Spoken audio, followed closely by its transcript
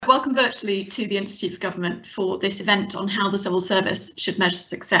Welcome virtually to the Institute for Government for this event on how the civil service should measure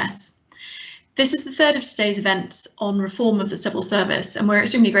success. This is the third of today's events on reform of the civil service, and we're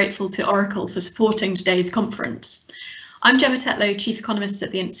extremely grateful to Oracle for supporting today's conference. I'm Gemma Tetlow, Chief Economist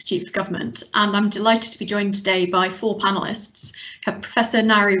at the Institute for Government, and I'm delighted to be joined today by four panellists. We have Professor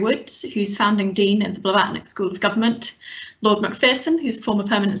Ngaire Woods, who's founding Dean of the Blavatnik School of Government, Lord Macpherson, who's former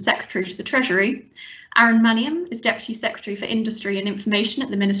Permanent Secretary to the Treasury, Aaron Maniam is Deputy Secretary for Industry and Information at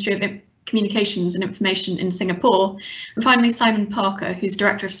the Ministry of Communications and Information in Singapore, and finally Simon Parker, who's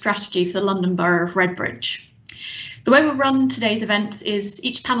Director of Strategy for the London Borough of Redbridge. The way we'll run today's events is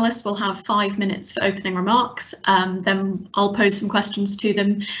each panellist will have 5 minutes for opening remarks, then I'll pose some questions to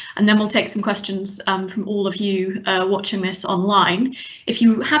them, and then we'll take some questions from all of you watching this online. If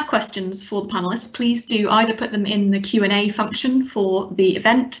you have questions for the panellists, please do either put them in the Q&A function for the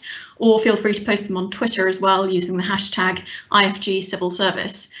event, or feel free to post them on Twitter as well using the hashtag IFG Civil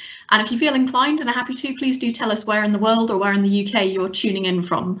Service. And if you feel inclined and are happy to, please do tell us where in the world or where in the UK you're tuning in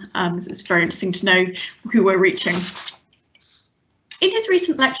from. It's very interesting to know who we're reaching. In his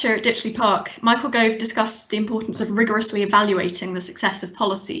recent lecture at Ditchley Park, Michael Gove discussed the importance of rigorously evaluating the success of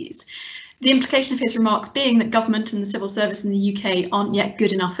policies. The implication of his remarks being that government and the civil service in the UK aren't yet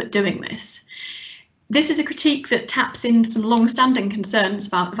good enough at doing this. This is a critique that taps into some long-standing concerns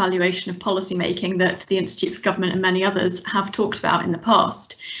about evaluation of policy making that the Institute for Government and many others have talked about in the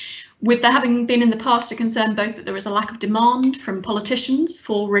past. With there having been in the past a concern both that there is a lack of demand from politicians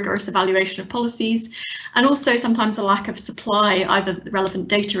for rigorous evaluation of policies, and also sometimes a lack of supply, either the relevant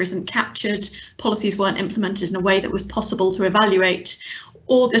data isn't captured, policies weren't implemented in a way that was possible to evaluate,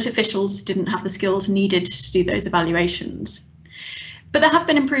 or that officials didn't have the skills needed to do those evaluations. But there have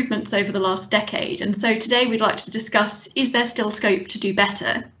been improvements over the last decade, and so today we'd like to discuss, is there still scope to do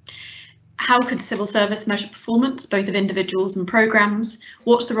better? How could the civil service measure performance, both of individuals and programmes?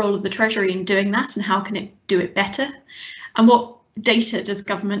 What's the role of the Treasury in doing that, and how can it do it better? And what data does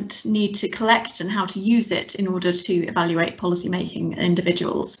government need to collect and how to use it in order to evaluate policy making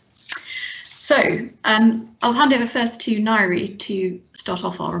individuals? So I'll hand over first to Ngaire to start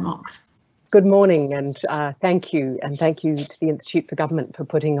off our remarks. Good morning, and thank you to the Institute for Government for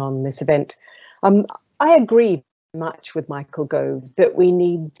putting on this event. I agree much with Michael Gove that we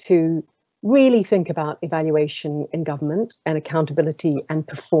need to really think about evaluation in government and accountability and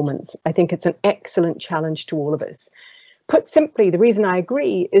performance. I think it's an excellent challenge to all of us. Put simply, the reason I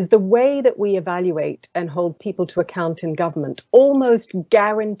agree is the way that we evaluate and hold people to account in government almost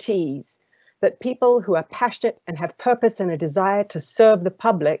guarantees that people who are passionate and have purpose and a desire to serve the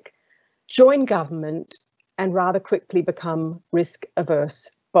public join government and rather quickly become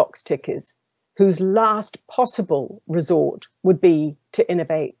risk-averse box tickers, whose last possible resort would be to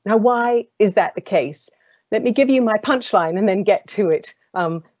innovate. Now, why is that the case? Let me give you my punchline and then get to it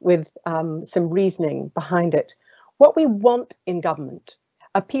with some reasoning behind it. What we want in government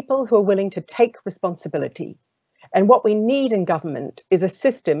are people who are willing to take responsibility. And what we need in government is a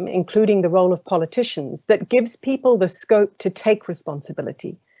system, including the role of politicians, that gives people the scope to take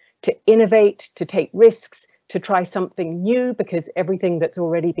responsibility, to innovate, to take risks, to try something new because everything that's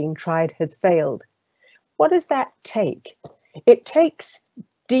already been tried has failed. What does that take? It takes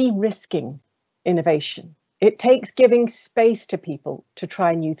de-risking innovation. It takes giving space to people to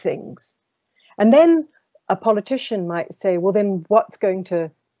try new things. And then a politician might say, well, then what's going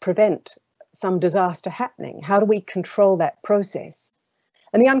to prevent some disaster happening? How do we control that process?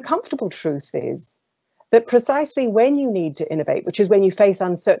 And the uncomfortable truth is that precisely when you need to innovate, which is when you face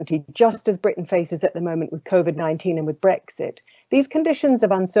uncertainty, just as Britain faces at the moment with COVID-19 and with Brexit, these conditions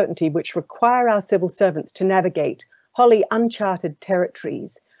of uncertainty which require our civil servants to navigate wholly uncharted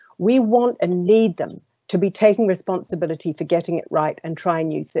territories, we want and need them to be taking responsibility for getting it right and trying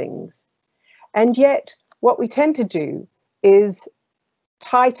new things. And yet, what we tend to do is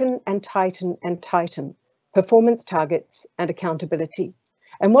tighten and tighten and tighten performance targets and accountability.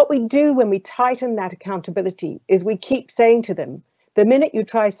 And what we do when we tighten that accountability is we keep saying to them, the minute you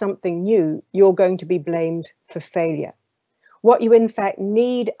try something new, you're going to be blamed for failure. What you in fact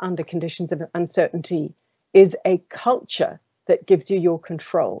need under conditions of uncertainty is a culture that gives you your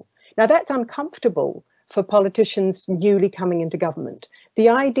control. Now that's uncomfortable for politicians newly coming into government. The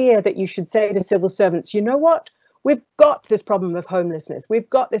idea that you should say to civil servants, you know what? We've got this problem of homelessness. We've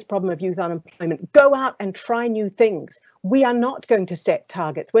got this problem of youth unemployment. Go out and try new things. We are not going to set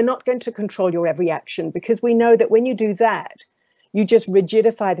targets. We're not going to control your every action because we know that when you do that, you just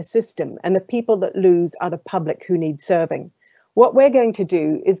rigidify the system and the people that lose are the public who need serving. What we're going to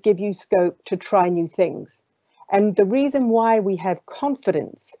do is give you scope to try new things. And the reason why we have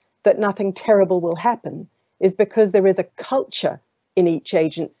confidence that nothing terrible will happen is because there is a culture in each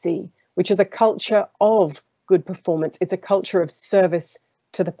agency, which is a culture of good performance. It's a culture of service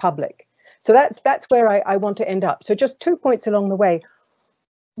to the public. So that's where I want to end up. So just 2 points along the way.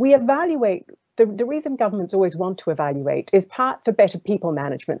 We evaluate, the reason governments always want to evaluate is part for better people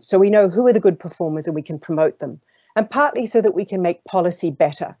management. So we know who are the good performers and we can promote them. And partly so that we can make policy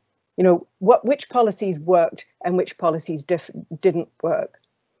better. You know, which policies worked and which policies didn't work.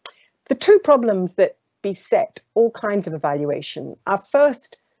 The two problems that beset all kinds of evaluation are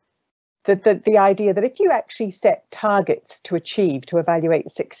first, the idea that if you actually set targets to achieve, to evaluate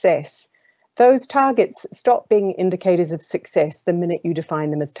success, those targets stop being indicators of success the minute you define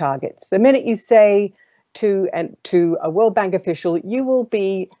them as targets. The minute you say to a World Bank official, you will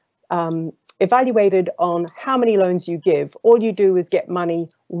be evaluated on how many loans you give, all you do is get money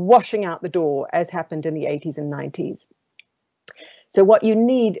washing out the door, as happened in the 80s and 90s. So what you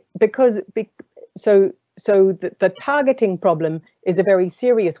need, so the targeting problem is a very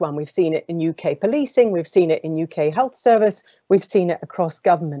serious one. We've seen it in UK policing, we've seen it in UK health service, we've seen it across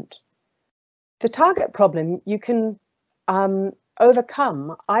government. The target problem you can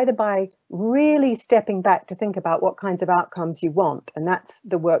overcome either by really stepping back to think about what kinds of outcomes you want, and that's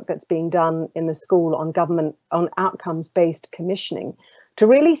the work that's being done in the school on government, on outcomes-based commissioning, to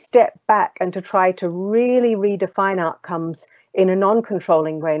really step back and to try to really redefine outcomes in a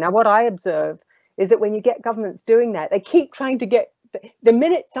non-controlling way. Now, what I observe is that when you get governments doing that, they keep trying to get, the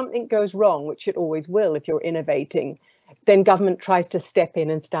minute something goes wrong, which it always will if you're innovating, then government tries to step in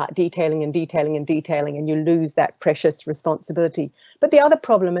and start detailing and detailing and detailing, and you lose that precious responsibility. But the other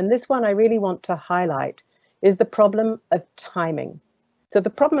problem, and this one I really want to highlight, is the problem of timing. So the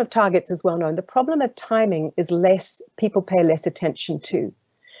problem of targets is well known. The problem of timing is people pay less attention to.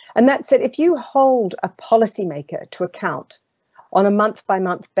 And that's it. If you hold a policymaker to account on a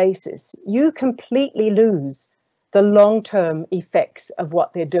month-by-month basis, you completely lose the long-term effects of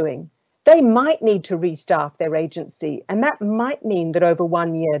what they're doing. They might need to restaff their agency, and that might mean that over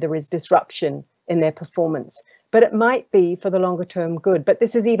 1 year there is disruption in their performance, but it might be for the longer term good. But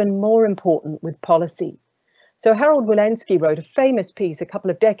this is even more important with policy. So Harold Wilensky wrote a famous piece a couple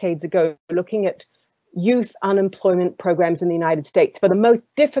of decades ago looking at youth unemployment programs in the United States for the most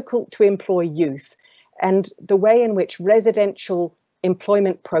difficult to employ youth, and the way in which residential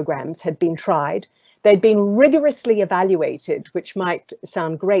employment programs had been tried. They'd been rigorously evaluated, which might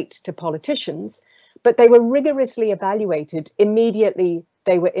sound great to politicians, but they were rigorously evaluated immediately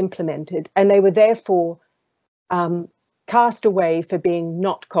they were implemented, and they were therefore cast away for being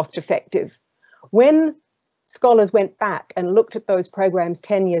not cost effective. When scholars went back and looked at those programs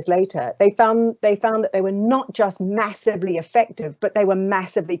 10 years later, they found that they were not just massively effective, but they were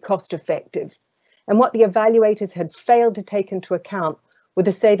massively cost effective. And what the evaluators had failed to take into account were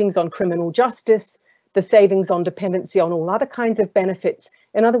the savings on criminal justice, the savings on dependency on all other kinds of benefits.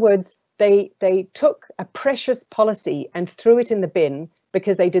 In other words, they took a precious policy and threw it in the bin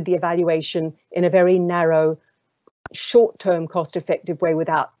because they did the evaluation in a very narrow, short-term, cost-effective way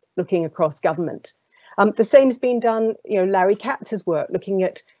without looking across government. The same has been done, Larry Katz's work, looking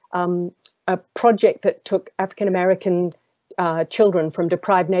at a project that took African-American children from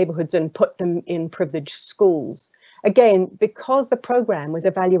deprived neighborhoods and put them in privileged schools. Again, because the program was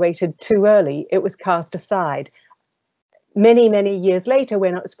evaluated too early, it was cast aside. Many, many years later,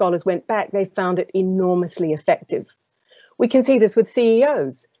 when scholars went back, they found it enormously effective. We can see this with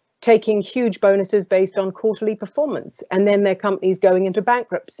CEOs taking huge bonuses based on quarterly performance, and then their companies going into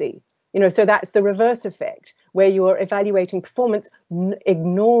bankruptcy. So that's the reverse effect, where you are evaluating performance,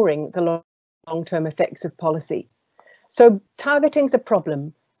 ignoring the long-term effects of policy. So targeting is a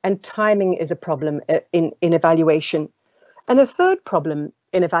problem, and timing is a problem in evaluation. And a third problem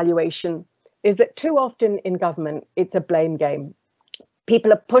in evaluation is that too often in government, it's a blame game.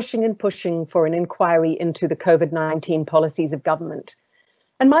 People are pushing and pushing for an inquiry into the COVID-19 policies of government.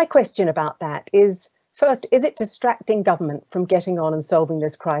 And my question about that is, first, is it distracting government from getting on and solving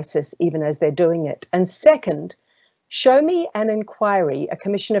this crisis even as they're doing it? And second, show me an inquiry, a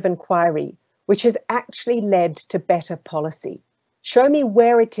commission of inquiry, which has actually led to better policy. Show me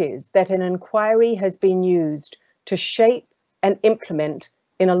where it is that an inquiry has been used to shape and implement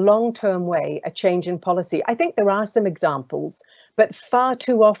in a long-term way a change in policy. I think there are some examples, but far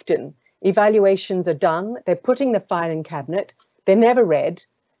too often evaluations are done, they're putting the file in cabinet, they're never read,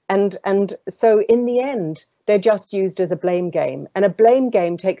 and so in the end, they're just used as a blame game. And a blame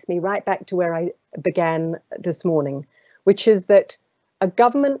game takes me right back to where I began this morning, which is that a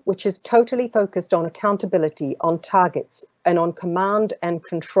government which is totally focused on accountability, on targets, and on command and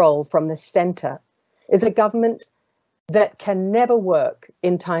control from the centre is a government that can never work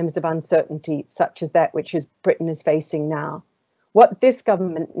in times of uncertainty, such as that which Britain is facing now. What this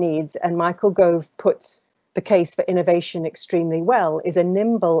government needs, and Michael Gove puts the case for innovation extremely well, is a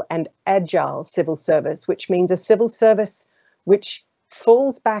nimble and agile civil service, which means a civil service which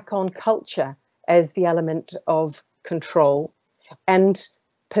falls back on culture as the element of control and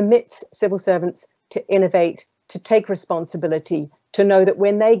permits civil servants to innovate, to take responsibility, to know that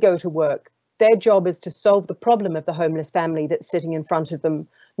when they go to work, their job is to solve the problem of the homeless family that's sitting in front of them,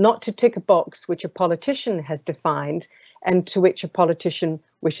 not to tick a box which a politician has defined and to which a politician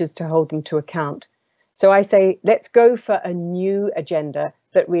wishes to hold them to account. So I say, let's go for a new agenda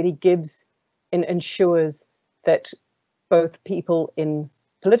that really gives and ensures that both people in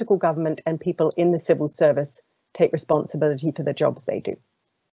political government and people in the civil service take responsibility for the jobs they do.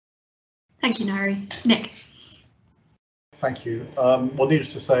 Thank you, Nari. Nick. Thank you. Well,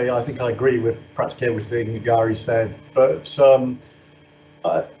 needless to say, I think I agree with practically everything Gary said, but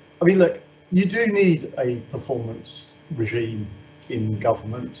I mean, look, you do need a performance regime in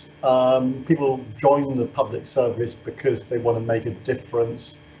government. People join the public service because they want to make a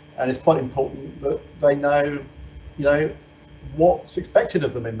difference, and it's quite important that they know, what's expected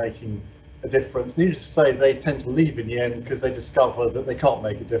of them in making a difference. Needless to say, they tend to leave in the end because they discover that they can't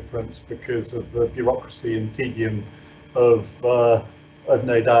make a difference because of the bureaucracy and tedium of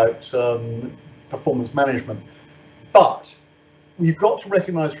no doubt performance management. But you've got to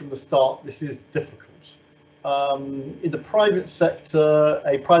recognise from the start this is difficult. In the private sector,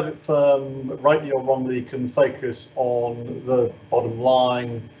 a private firm, rightly or wrongly, can focus on the bottom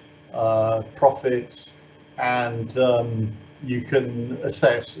line, profits, and you can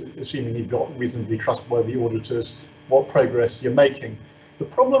assess, assuming you've got reasonably trustworthy auditors, what progress you're making. The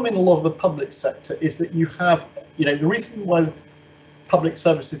problem in a lot of the public sector is that you have, the reason why public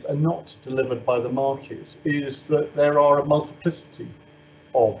services are not delivered by the market is that there are a multiplicity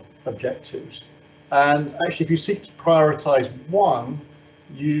of objectives. And actually, if you seek to prioritise one,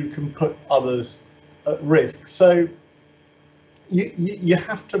 you can put others at risk. So you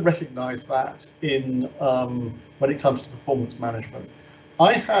have to recognise that in when it comes to performance management.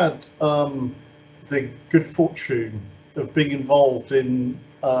 I had the good fortune of being involved in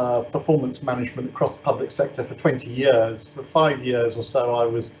performance management across the public sector for 20 years. For 5 years or so, I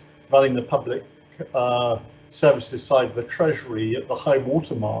was running the public services side of the Treasury at the high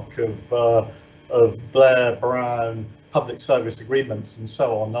watermark of Blair Brown public service agreements and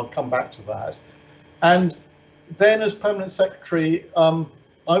so on. I'll come back to that. And then as permanent secretary,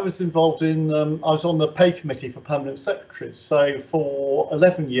 I was involved in, I was on the pay committee for permanent secretaries. So for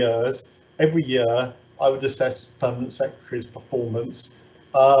 11 years, every year, I would assess permanent secretary's performance,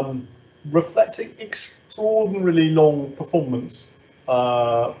 reflecting extraordinarily long performance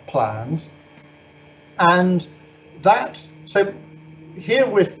plans. And that, so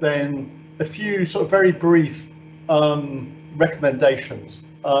herewith then, a few sort of very brief recommendations.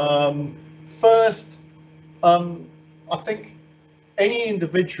 First, I think any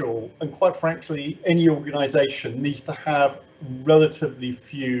individual, and quite frankly, any organisation, needs to have relatively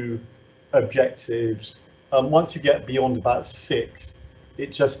few objectives. Once you get beyond about 6,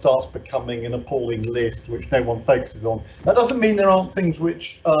 it just starts becoming an appalling list which no one focuses on. That doesn't mean there aren't things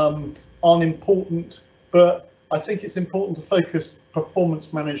which aren't important, but I think it's important to focus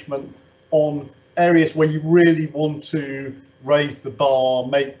performance management on areas where you really want to raise the bar,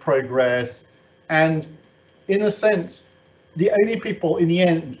 make progress, and in a sense, the only people in the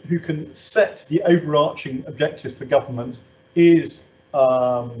end who can set the overarching objectives for government is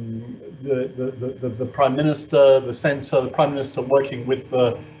the Prime Minister, the Centre, the Prime Minister working with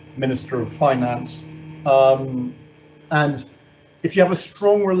the Minister of Finance. And if you have a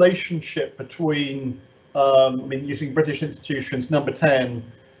strong relationship between, using British institutions, Number 10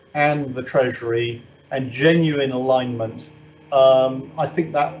 and the Treasury, and genuine alignment, I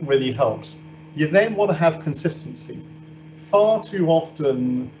think that really helps. You then want to have consistency. Far too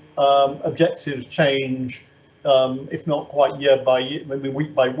often, objectives change, if not quite year by year, maybe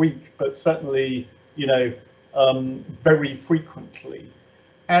week by week, but certainly, very frequently.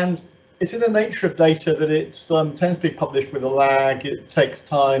 And it's in the nature of data that it tends to be published with a lag. It takes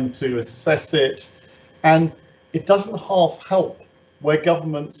time to assess it, and it doesn't half help where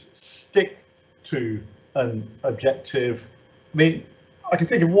governments stick to an objective. I mean, I can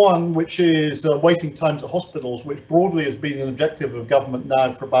think of one, which is waiting times at hospitals, which broadly has been an objective of government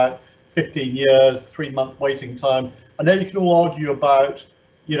now for about 15 years, 3-month waiting time. I know you can all argue about,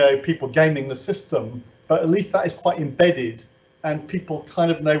 people gaming the system, but at least that is quite embedded and people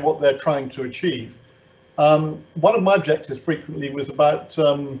kind of know what they're trying to achieve. One of my objectives frequently was about,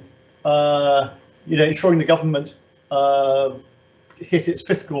 ensuring the government hit its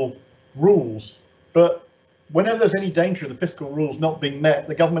fiscal rules, but whenever there's any danger of the fiscal rules not being met,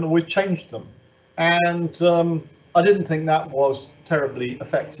 the government always changed them. And I didn't think that was terribly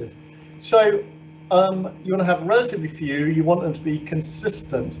effective. So you want to have relatively few, you want them to be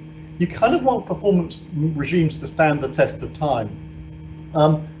consistent. You kind of want performance regimes to stand the test of time.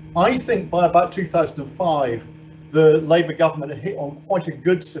 I think by about 2005, the Labour government had hit on quite a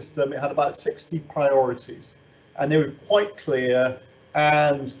good system. It had about 60 priorities, and they were quite clear,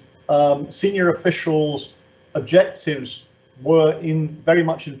 and senior officials' objectives were very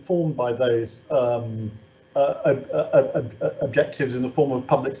much informed by those objectives in the form of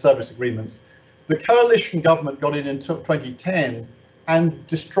public service agreements. The coalition government got in 2010 and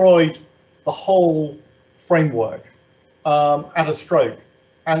destroyed the whole framework at a stroke.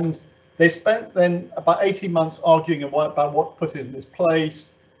 And they spent then about 18 months arguing about what to put in its place.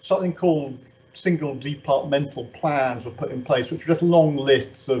 Something called single departmental plans were put in place, which were just long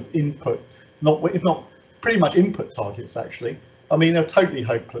lists of input, if not pretty much input targets, actually. I mean, they're totally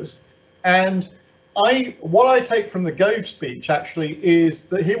hopeless. And what I take from the Gove speech, actually, is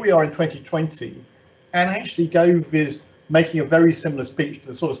that here we are in 2020, and actually Gove is making a very similar speech to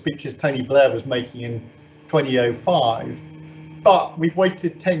the sort of speeches Tony Blair was making in 2005. But we've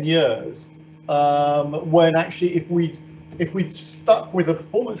wasted 10 years when actually if we'd stuck with a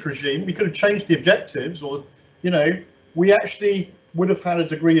performance regime, we could have changed the objectives, or, you know, we actually would have had a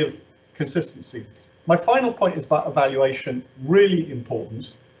degree of consistency. My final point is about evaluation, really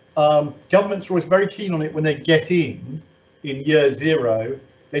important. Governments are always very keen on it when they get in year zero.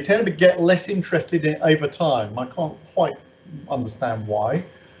 They tend to get less interested in it over time. I can't quite understand why.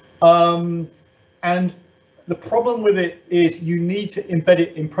 And the problem with it is you need to embed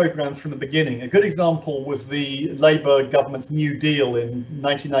it in programs from the beginning. A good example was the Labour government's New Deal in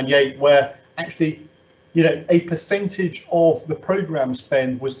 1998, where actually, you know, a percentage of the program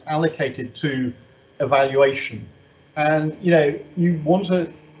spend was allocated to evaluation. And, you know, you want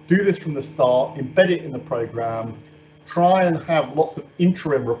to do this from the start, embed it in the program, try and have lots of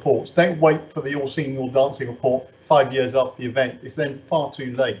interim reports. Don't wait for the all singing, all dancing report 5 years after the event. It's then far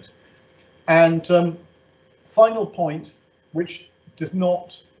too late. And final point, which is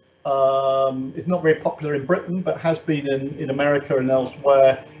not very popular in Britain, but has been in America and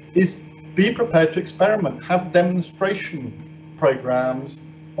elsewhere, is be prepared to experiment. Have demonstration programs,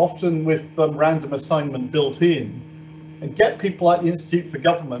 often with random assignment built in, and get people like the Institute for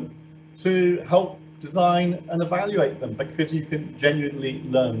Government to help design and evaluate them, because you can genuinely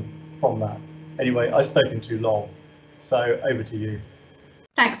learn from that. Anyway, I've spoken too long, so over to you.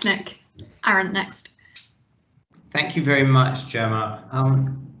 Thanks, Nick. Aaron, next. Thank you very much, Gemma.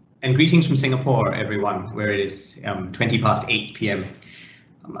 And greetings from Singapore, everyone, where it is 8 p.m.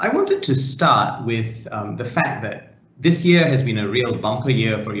 I wanted to start with the fact that this year has been a real bumper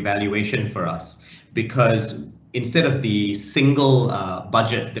year for evaluation for us, because instead of the single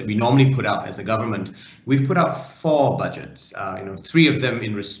budget that we normally put out as a government, we've put out 4 budgets, 3 of them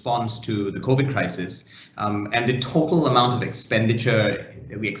in response to the COVID crisis. And the total amount of expenditure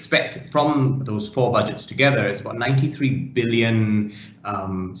that we expect from those 4 budgets together is about 93 billion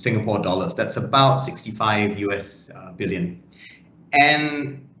Singapore dollars. That's about 65 US billion.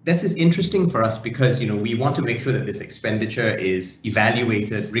 And this is interesting for us because, you know, we want to make sure that this expenditure is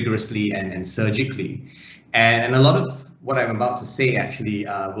evaluated rigorously and surgically. And a lot of what I'm about to say actually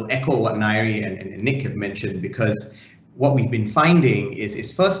will echo what Nairi and Nick have mentioned, because what we've been finding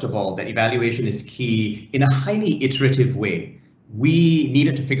is first of all, that evaluation is key in a highly iterative way. We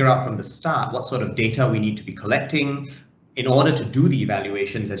needed to figure out from the start what sort of data we need to be collecting in order to do the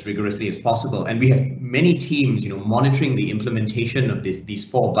evaluations as rigorously as possible. And we have many teams, you know, monitoring the implementation of these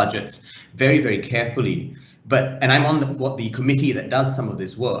 4 budgets very, very carefully. And I'm on the committee that does some of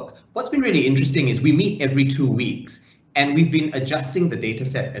this work. What's been really interesting is we meet every 2 weeks, and we've been adjusting the data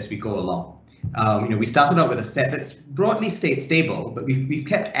set as we go along. We started out with a set that's broadly stayed stable, but we've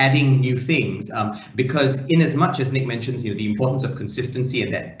kept adding new things because, in as much as Nick mentions, the importance of consistency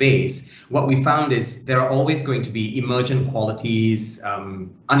and that base, what we found is there are always going to be emergent qualities,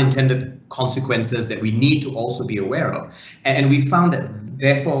 unintended consequences that we need to also be aware of. And we found that,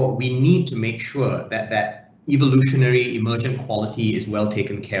 therefore, we need to make sure that evolutionary emergent quality is well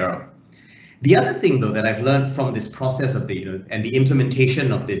taken care of. The other thing, though, that I've learned from this process of and the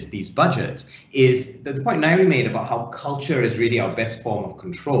implementation of these budgets is that the point Nairi made about how culture is really our best form of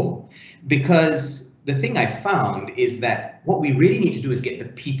control. Because the thing I found is that what we really need to do is get the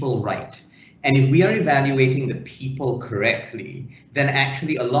people right. And if we are evaluating the people correctly, then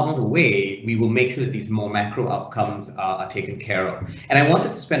actually along the way, we will make sure that these more macro outcomes are taken care of. And I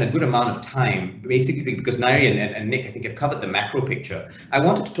wanted to spend a good amount of time, basically because Nairi and Nick, I think, have covered the macro picture. I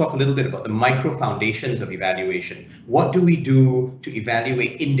wanted to talk a little bit about the micro foundations of evaluation. What do we do to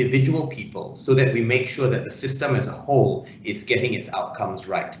evaluate individual people so that we make sure that the system as a whole is getting its outcomes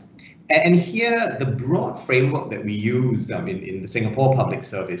right? And here, the broad framework that we use in the Singapore Public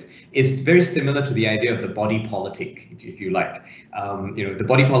Service is very similar to the idea of the body politic, if you like. The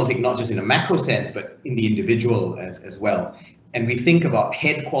body politic, not just in a macro sense, but in the individual as well. And we think about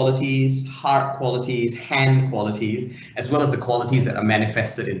head qualities, heart qualities, hand qualities, as well as the qualities that are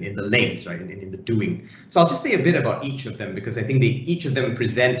manifested in the legs, right, in the doing. So I'll just say a bit about each of them, because I think each of them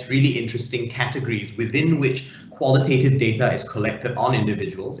presents really interesting categories within which qualitative data is collected on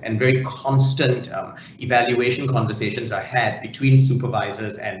individuals, and very constant evaluation conversations are had between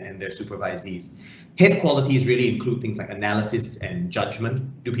supervisors and their supervisees. Head qualities really include things like analysis and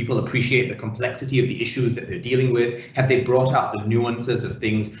judgment. Do people appreciate the complexity of the issues that they're dealing with? Have they brought out the nuances of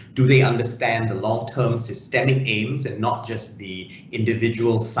things? Do they understand the long-term systemic aims and not just the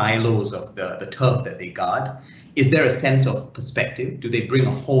individual silos of the turf that they guard? Is there a sense of perspective? Do they bring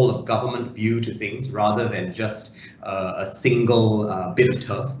a whole of government view to things rather than just a single bit of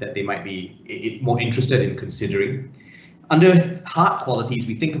turf that they might be more interested in considering? Under heart qualities,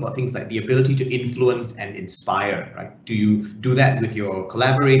 we think about things like the ability to influence and inspire, right? Do you do that with your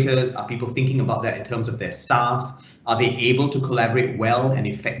collaborators? Are people thinking about that in terms of their staff? Are they able to collaborate well and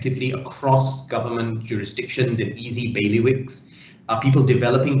effectively across government jurisdictions in easy bailiwicks? Are people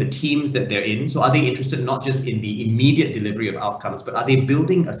developing the teams that they're in? So are they interested not just in the immediate delivery of outcomes, but are they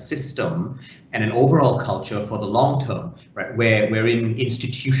building a system and an overall culture for the long term, right? Wherein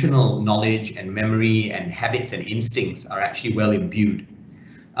institutional knowledge and memory and habits and instincts are actually well imbued.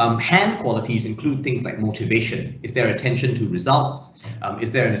 Hand qualities include things like motivation. Is there attention to results?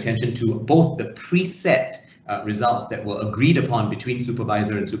 Is there an attention to both the preset results that were agreed upon between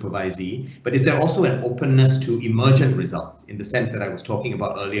supervisor and supervisee, but is there also an openness to emergent results in the sense that I was talking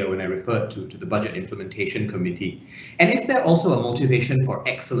about earlier when I referred to the Budget Implementation Committee? And is there also a motivation for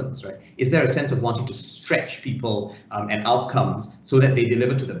excellence, right? Is there a sense of wanting to stretch people and outcomes so that they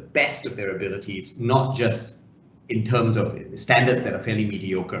deliver to the best of their abilities, not just in terms of standards that are fairly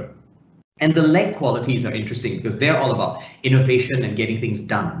mediocre? And the leg qualities are interesting because they're all about innovation and getting things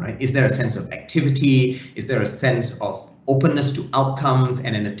done, right? Is there a sense of activity? Is there a sense of openness to outcomes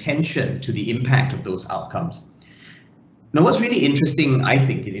and an attention to the impact of those outcomes? Now, what's really interesting, I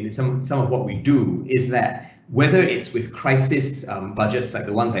think, in some of what we do is that whether it's with crisis budgets like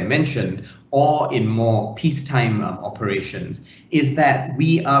the ones I mentioned, or in more peacetime operations, is that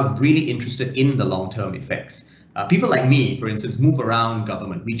we are really interested in the long-term effects. People like me, for instance, move around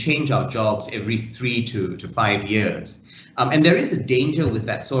government. We change our jobs every 3 to 5 years. And there is a danger with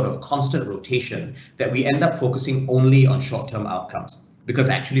that sort of constant rotation that we end up focusing only on short-term outcomes, because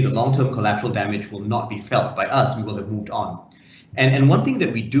actually the long-term collateral damage will not be felt by us. We will have moved on. And one thing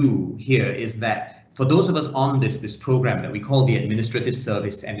that we do here is that for those of us on this program that we call the administrative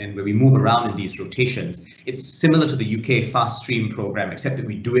service, and where we move around in these rotations, it's similar to the UK fast stream program, except that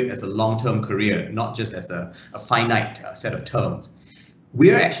we do it as a long-term career, not just as a finite set of terms.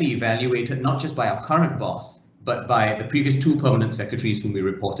 We're actually evaluated not just by our current boss, but by the previous 2 permanent secretaries whom we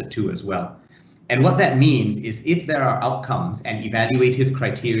reported to as well. And what that means is if there are outcomes and evaluative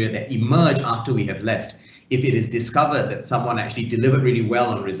criteria that emerge after we have left, if it is discovered that someone actually delivered really well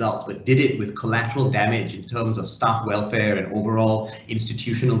on results, but did it with collateral damage in terms of staff welfare and overall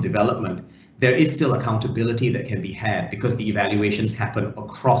institutional development, there is still accountability that can be had because the evaluations happen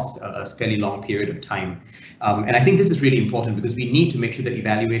across a fairly long period of time. And I think this is really important because we need to make sure that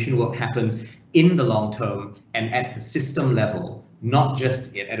evaluation work happens in the long term and at the system level, not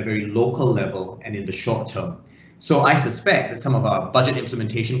just at a very local level and in the short term. So I suspect that some of our budget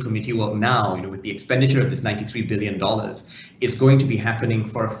implementation committee work now, with the expenditure of this $93 billion, is going to be happening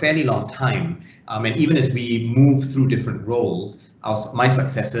for a fairly long time. And even as we move through different roles, my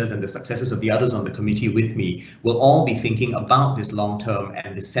successors and the successors of the others on the committee with me will all be thinking about this long term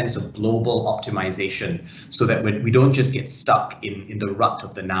and this sense of global optimization so that we don't just get stuck in the rut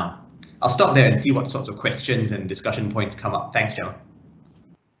of the now. I'll stop there and see what sorts of questions and discussion points come up. Thanks, Gemma.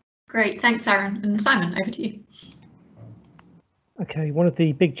 Great, thanks, Aaron. And Simon, over to you. Okay, one of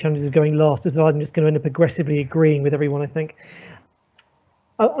the big challenges of going last is that I'm just going to end up aggressively agreeing with everyone, I think.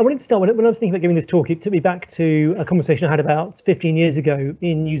 I wanted to start, when I was thinking about giving this talk, it took me back to a conversation I had about 15 years ago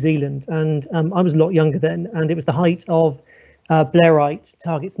in New Zealand, and I was a lot younger then, and it was the height of Blairite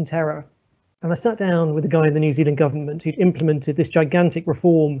targets and terror. And I sat down with a guy in the New Zealand government who'd implemented this gigantic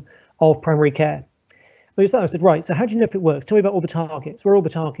reform of primary care. I said, right, so how do you know if it works? Tell me about all the targets. Where are all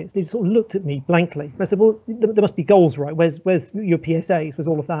the targets? And he sort of looked at me blankly. I said, well, there must be goals, right? Where's your PSAs? Where's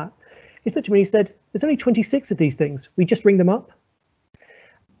all of that? He said to me, he said, there's only 26 of these things. We just ring them up.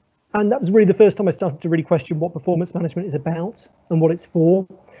 And that was really the first time I started to really question what performance management is about and what it's for.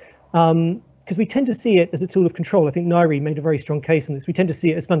 Because we tend to see it as a tool of control. I think Nairi made a very strong case on this. We tend to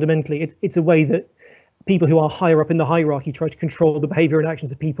see it as fundamentally, it's a way that people who are higher up in the hierarchy try to control the behavior and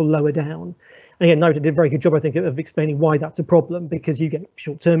actions of people lower down. And again, Nairi did a very good job, I think, of explaining why that's a problem, because you get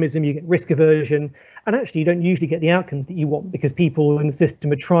short-termism, you get risk aversion, and actually you don't usually get the outcomes that you want because people in the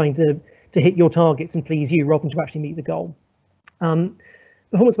system are trying to hit your targets and please you rather than to actually meet the goal.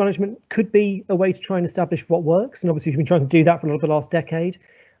 Performance management could be a way to try and establish what works, and obviously we've been trying to do that for a lot of the last decade.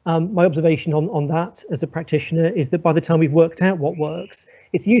 My observation on that as a practitioner is that by the time we've worked out what works,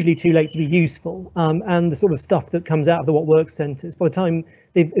 it's usually too late to be useful. And the sort of stuff that comes out of the What Works centres, by the time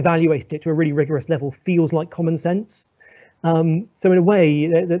they've evaluated it to a really rigorous level, feels like common sense. So in a way,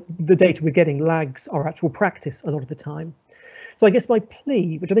 the data we're getting lags our actual practice a lot of the time. So I guess my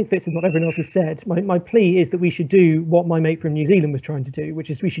plea, which I think fits with what everyone else has said, my plea is that we should do what my mate from New Zealand was trying to do,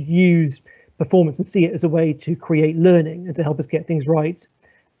 which is we should use performance and see it as a way to create learning and to help us get things right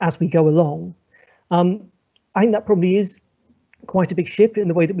as we go along. I think that probably is quite a big shift in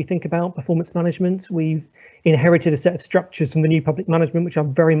the way that we think about performance management. We've inherited a set of structures from the new public management, which are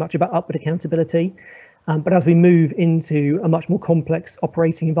very much about upward accountability. But as we move into a much more complex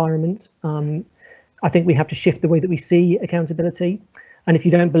operating environment, I think we have to shift the way that we see accountability. And if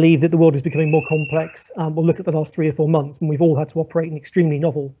you don't believe that the world is becoming more complex, we'll look at the last 3 or 4 months when we've all had to operate in extremely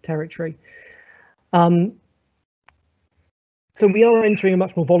novel territory. So we are entering a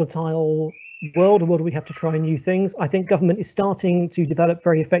much more volatile world, a world where we have to try new things. I think government is starting to develop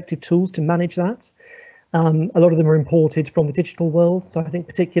very effective tools to manage that. A lot of them are imported from the digital world. So I think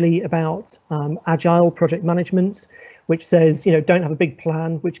particularly about agile project management, which says, you know, don't have a big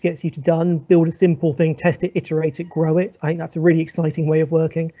plan, which gets you to done, build a simple thing, test it, iterate it, grow it. I think that's a really exciting way of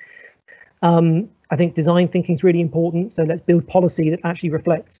working. I think design thinking is really important. So let's build policy that actually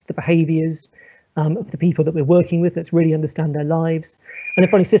reflects the behaviours of the people that we're working with. Let's really understand their lives. And then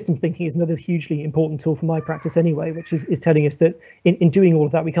finally, systems thinking is another hugely important tool for my practice anyway, which is telling us that in doing all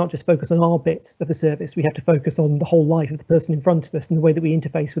of that, we can't just focus on our bit of the service. We have to focus on the whole life of the person in front of us and the way that we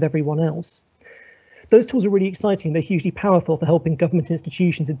interface with everyone else. Those tools are really exciting. They're hugely powerful for helping government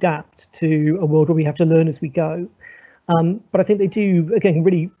institutions adapt to a world where we have to learn as we go. But I think they do, again,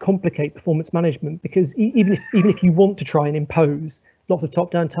 really complicate performance management, because even if you want to try and impose lots of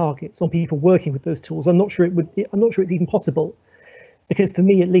top-down targets on people working with those tools, I'm not sure it's even possible. Because for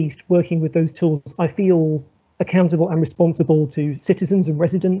me, at least, working with those tools, I feel accountable and responsible to citizens and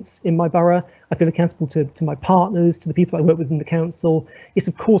residents in my borough. I feel accountable to my partners, to the people I work with in the council. Yes,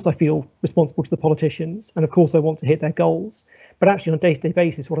 of course, I feel responsible to the politicians, and of course, I want to hit their goals. But actually, on a day-to-day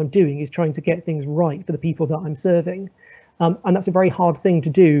basis, what I'm doing is trying to get things right for the people that I'm serving. And that's a very hard thing to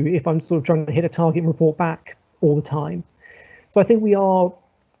do if I'm sort of trying to hit a target and report back all the time. So I think we are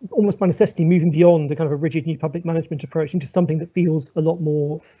almost by necessity moving beyond the kind of a rigid new public management approach into something that feels a lot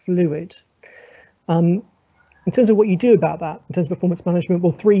more fluid. In terms of what you do about that, in terms of performance management,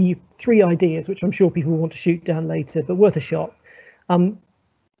 well, three ideas, which I'm sure people will want to shoot down later, but worth a shot.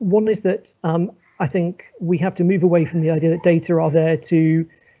 One is that I think we have to move away from the idea that data are there to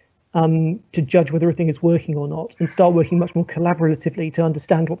judge whether a thing is working or not, and start working much more collaboratively to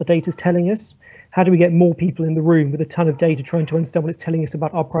understand what the data is telling us. How do we get more people in the room with a ton of data trying to understand what it's telling us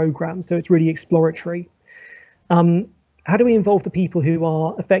about our program, so it's really exploratory? How do we involve the people who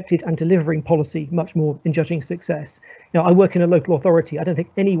are affected and delivering policy much more in judging success? Now, I work in a local authority. I don't think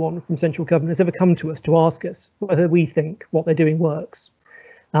anyone from central government has ever come to us to ask us whether we think what they're doing works.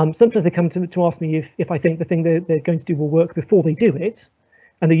 Sometimes they come to ask me if I think the thing they're going to do will work before they do it,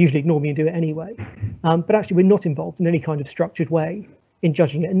 and they usually ignore me and do it anyway. But actually, we're not involved in any kind of structured way in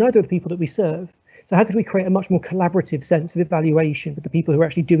judging it, and neither are the people that we serve. So how could we create a much more collaborative sense of evaluation with the people who are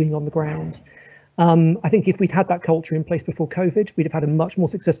actually doing on the ground? I think if we'd had that culture in place before COVID, we'd have had a much more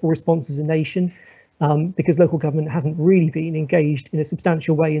successful response as a nation, because local government hasn't really been engaged in a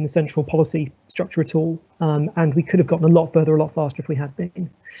substantial way in the central policy structure at all. And we could have gotten a lot further, a lot faster if we had been.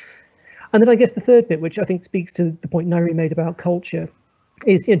 And then I guess the third bit, which I think speaks to the point Nairi made about culture,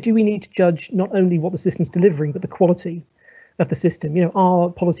 is, you know, do we need to judge not only what the system's delivering, but the quality of the system? You know, are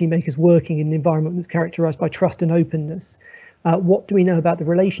policymakers working in an environment that's characterised by trust and openness? What do we know about the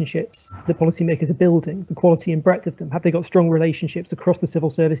relationships that policymakers are building, the quality and breadth of them? Have they got strong relationships across the civil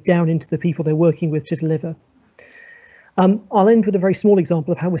service down into the people they're working with to deliver? I'll end with a very small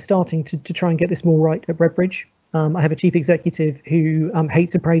example of how we're starting to try and get this more right at Redbridge. I have a chief executive who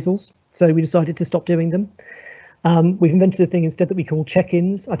hates appraisals, so we decided to stop doing them. We've invented a thing instead that we call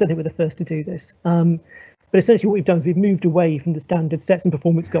check-ins. I don't think we're the first to do this. But essentially what we've done is we've moved away from the standard sets and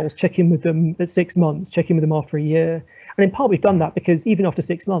performance goals, check in with them at 6 months, check in with them after a year. And in part we've done that because even after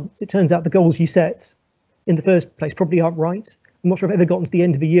 6 months, it turns out the goals you set in the first place probably aren't right. I'm not sure I've ever gotten to the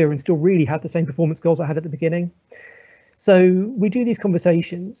end of a year and still really had the same performance goals I had at the beginning. So we do these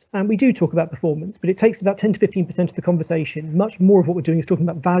conversations and we do talk about performance, but it takes about 10 to 15% of the conversation. Much more of what we're doing is talking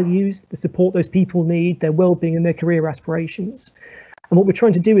about values, the support those people need, their well-being and their career aspirations. And what we're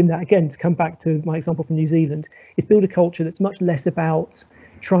trying to do in that, again, to come back to my example from New Zealand, is build a culture that's much less about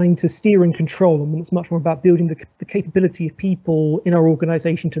trying to steer and control, and it's much more about building the capability of people in our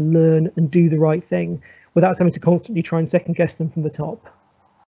organisation to learn and do the right thing without having to constantly try and second guess them from the top.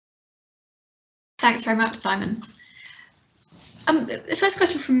 Thanks very much, Simon. The first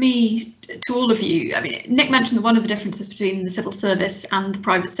question from me to all of you, I mean, Nick mentioned that one of the differences between the civil service and the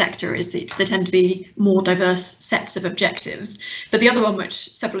private sector is that there tend to be more diverse sets of objectives. But the other one, which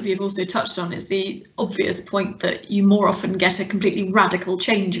several of you have also touched on, is the obvious point that you more often get a completely radical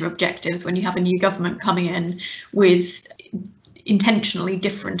change of objectives when you have a new government coming in with intentionally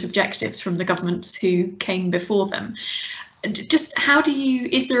different objectives from the governments who came before them. Just how do you,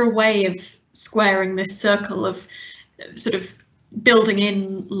 is there a way of squaring this circle of sort of building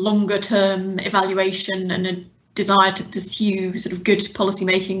in longer term evaluation and a desire to pursue sort of good policy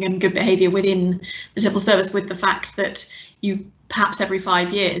making and good behaviour within the civil service with the fact that you perhaps every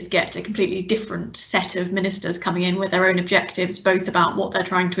 5 years get a completely different set of ministers coming in with their own objectives, both about what they're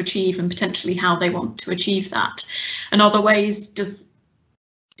trying to achieve and potentially how they want to achieve that? And other ways, does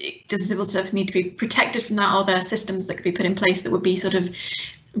the civil service need to be protected from that? Are there systems that could be put in place that would be sort of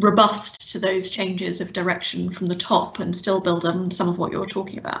robust to those changes of direction from the top and still build on some of what you're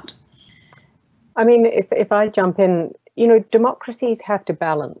talking about? I mean, if I jump in, you know, democracies have to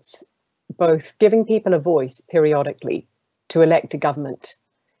balance both giving people a voice periodically to elect a government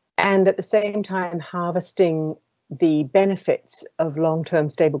and at the same time harvesting the benefits of long-term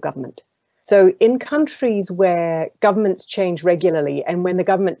stable government. So in countries where governments change regularly, and when the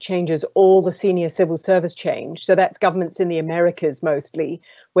government changes, all the senior civil service change, so that's governments in the Americas mostly,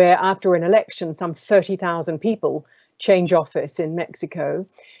 where after an election, some 30,000 people change office in Mexico.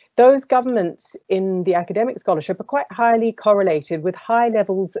 Those governments in the academic scholarship are quite highly correlated with high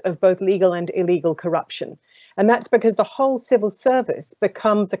levels of both legal and illegal corruption. And that's because the whole civil service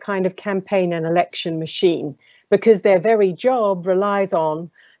becomes a kind of campaign and election machine, because their very job relies on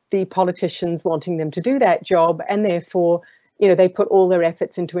the politicians wanting them to do that job, and therefore, you know, they put all their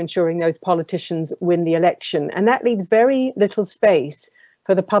efforts into ensuring those politicians win the election. And that leaves very little space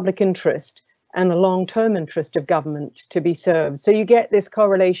for the public interest and the long-term interest of government to be served. So you get this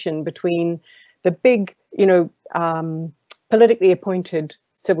correlation between the big, you know, politically appointed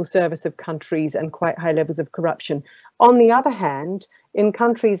civil service of countries and quite high levels of corruption. On the other hand, in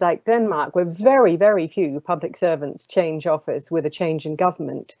countries like Denmark, where very, very few public servants change office with a change in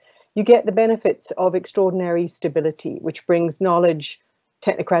government, you get the benefits of extraordinary stability, which brings knowledge,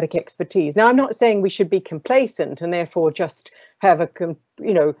 technocratic expertise. Now, I'm not saying we should be complacent and therefore just have a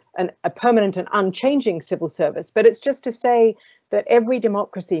permanent and unchanging civil service, but it's just to say that every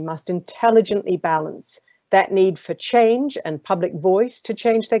democracy must intelligently balance that need for change and public voice to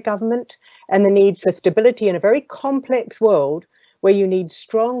change their government, and the need for stability in a very complex world where you need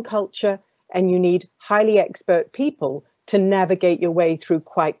strong culture and you need highly expert people to navigate your way through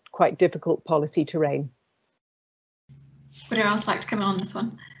quite difficult policy terrain. Would anyone else like to come in on this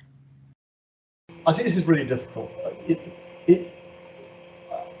one? I think this is really difficult.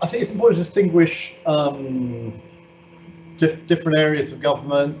 I think it's important to distinguish different areas of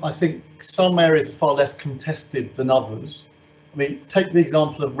government. I think some areas are far less contested than others. I mean, take the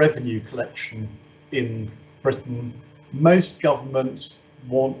example of revenue collection in Britain. Most governments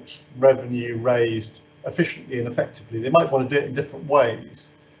want revenue raised efficiently and effectively. They might want to do it in different ways,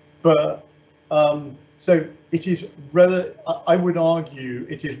 but so it is I would argue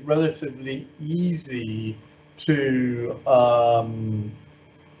it is relatively easy to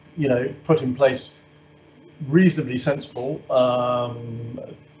you know, put in place reasonably sensible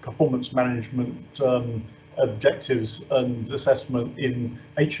performance management objectives and assessment in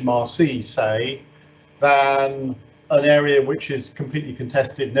HMRC, say, than an area which is completely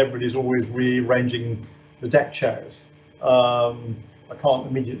contested and everybody's always rearranging the deck chairs. I can't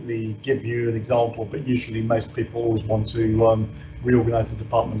immediately give you an example, but usually most people always want to reorganise the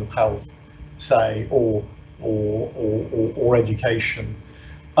Department of Health, say, or education.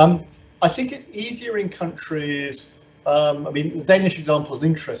 I think it's easier in countries I mean, the Danish example is an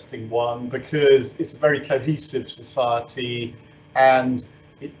interesting one because it's a very cohesive society and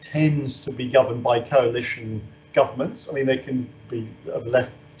it tends to be governed by coalition governments. I mean, they can be of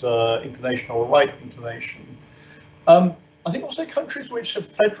left inclination or right inclination. I think also countries which have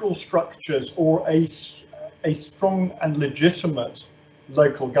federal structures or a strong and legitimate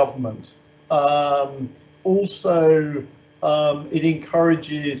local government. Also, it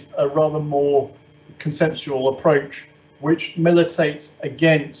encourages a rather more consensual approach, which militates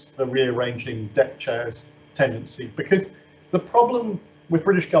against the rearranging deck chairs tendency. Because the problem with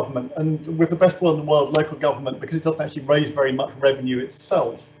British government and with the best will in the world local government, because it doesn't actually raise very much revenue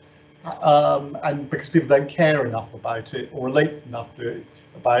itself, and because people don't care enough about it or relate enough to it,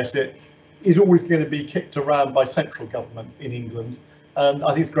 about it, is always going to be kicked around by central government in England. And I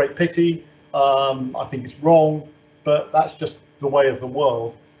think it's a great pity. I think it's wrong, but that's just the way of the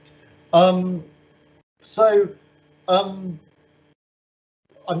world. I've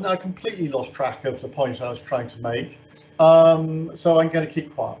now completely lost track of the point I was trying to make. So I'm going to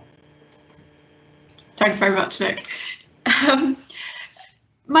keep quiet. Thanks very much, Nick.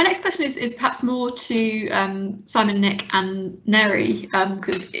 My next question is perhaps more to Simon, Nick and Neri,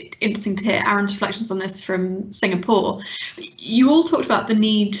 because it's interesting to hear Aaron's reflections on this from Singapore. You all talked about the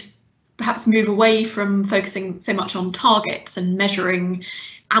need perhaps move away from focusing so much on targets and measuring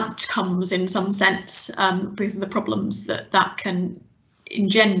outcomes in some sense, because of the problems that can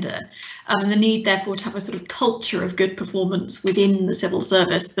engender, and the need therefore to have a sort of culture of good performance within the civil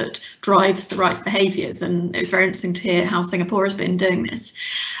service that drives the right behaviours. And it was very interesting to hear how Singapore has been doing this.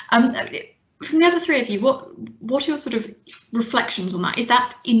 From the other three of you, what are your sort of reflections on that? Is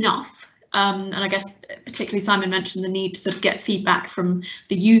that enough? And I guess particularly Simon mentioned the need to sort of get feedback from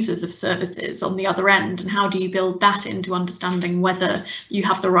the users of services on the other end, and how do you build that into understanding whether you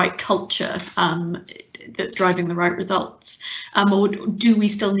have the right culture that's driving the right results, or do we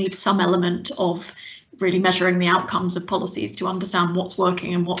still need some element of really measuring the outcomes of policies to understand what's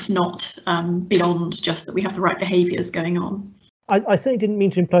working and what's not, beyond just that we have the right behaviours going on? I certainly didn't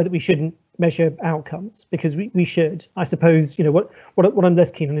mean to imply that we shouldn't measure outcomes, because we should. I suppose, you know, what I'm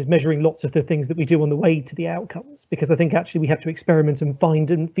less keen on is measuring lots of the things that we do on the way to the outcomes, because I think actually we have to experiment and find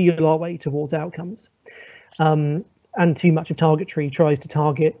and feel our way towards outcomes. And too much of targetry tries to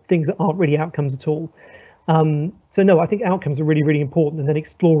target things that aren't really outcomes at all. So no, I think outcomes are really, really important, and then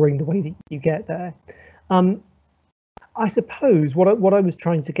exploring the way that you get there. I suppose what I was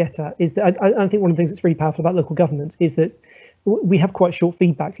trying to get at is that I think one of the things that's really powerful about local government is that we have quite short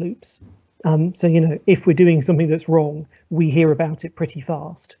feedback loops. So, you know, if we're doing something that's wrong, we hear about it pretty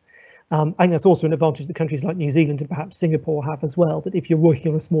fast. I think that's also an advantage that countries like New Zealand and perhaps Singapore have as well, that if you're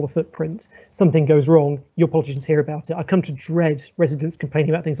working on a smaller footprint, something goes wrong, your politicians hear about it. I come to dread residents complaining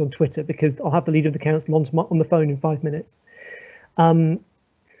about things on Twitter, because I'll have the leader of the council on the phone in 5 minutes.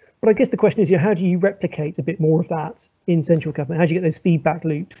 But I guess the question is, you know, how do you replicate a bit more of that in central government? How do you get those feedback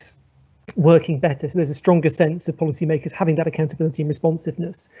loops working better, so there's a stronger sense of policymakers having that accountability and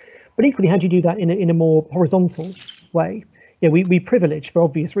responsiveness? But equally, how do you do that in a more horizontal way? Yeah, we privilege, for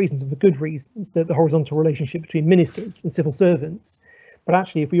obvious reasons and for good reasons, the horizontal relationship between ministers and civil servants. But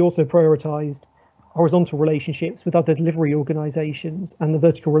actually, if we also prioritised horizontal relationships with other delivery organisations and the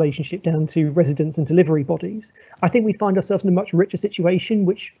vertical relationship down to residents and delivery bodies, I think we find ourselves in a much richer situation,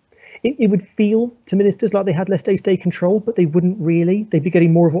 which it would feel to ministers like they had less day-to-day control, but they wouldn't really. They'd be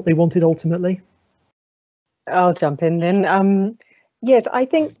getting more of what they wanted ultimately. I'll jump in then. Yes, I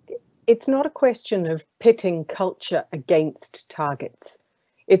think it's not a question of pitting culture against targets.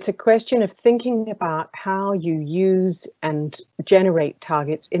 It's a question of thinking about how you use and generate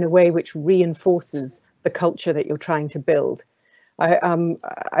targets in a way which reinforces the culture that you're trying to build.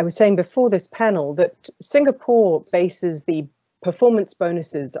 I was saying before this panel that Singapore bases the performance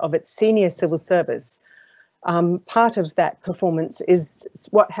bonuses of its senior civil service. Part of that performance is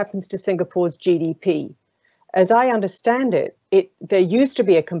what happens to Singapore's GDP. As I understand it, there used to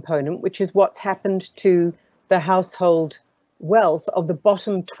be a component, which is what's happened to the household wealth of the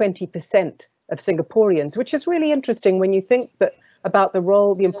bottom 20% of Singaporeans, which is really interesting when you think about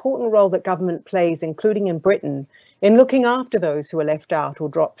the important role that government plays, including in Britain, in looking after those who are left out or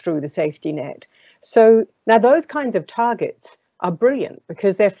drop through the safety net. So now those kinds of targets are brilliant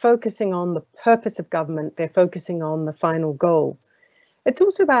because they're focusing on the purpose of government, they're focusing on the final goal. It's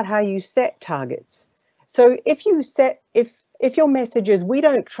also about how you set targets. So if your message is, we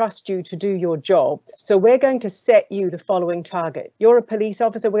don't trust you to do your job, so we're going to set you the following target. You're a police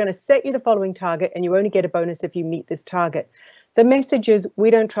officer, we're going to set you the following target and you only get a bonus if you meet this target. The message is,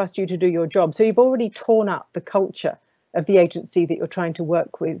 we don't trust you to do your job. So you've already torn up the culture of the agency that you're trying to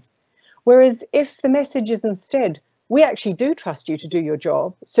work with. Whereas if the message is instead, we actually do trust you to do your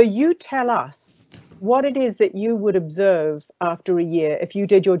job. So you tell us what it is that you would observe after a year if you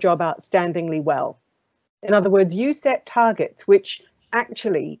did your job outstandingly well. In other words, you set targets which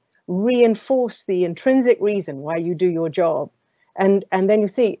actually reinforce the intrinsic reason why you do your job. And then you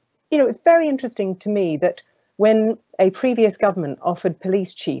see, you know, it's very interesting to me that when a previous government offered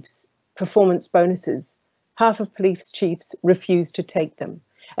police chiefs performance bonuses, half of police chiefs refused to take them.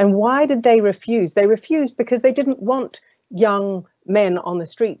 And why did they refuse? They refused because they didn't want young men on the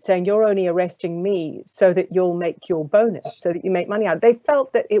street saying, you're only arresting me so that you'll make your bonus, so that you make money out. They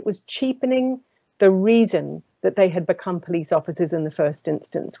felt that it was cheapening the reason that they had become police officers in the first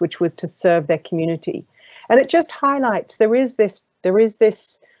instance, which was to serve their community. And it just highlights there is this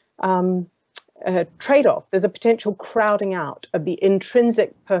trade-off. There's a potential crowding out of the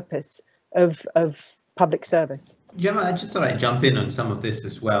intrinsic purpose of public service. Gemma, I just thought I'd jump in on some of this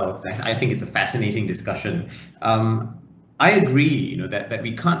as well, because I think it's a fascinating discussion. I agree, you know, that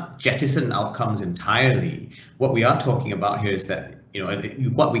we can't jettison outcomes entirely. What we are talking about here is that, you know,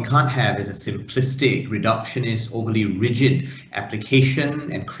 what we can't have is a simplistic, reductionist, overly rigid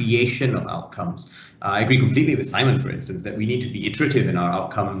application and creation of outcomes. I agree completely with Simon, for instance, that we need to be iterative in our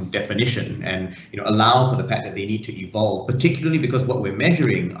outcome definition and, you know, allow for the fact that they need to evolve, particularly because what we're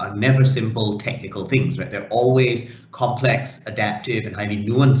measuring are never simple technical things, right? They're always complex, adaptive, and highly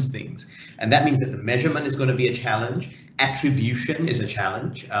nuanced things. And that means that the measurement is going to be a challenge. Attribution is a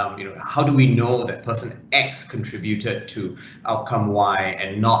challenge. You know, how do we know that person X contributed to outcome Y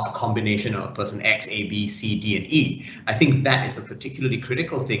and not a combination of person X, A, B, C, D, and E? I think that is a particularly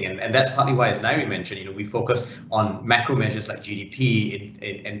critical thing, and that's partly why, as Nairi mentioned, you know, we focus on macro measures like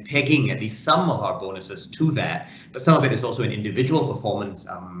GDP and pegging at least some of our bonuses to that, but some of it is also an individual performance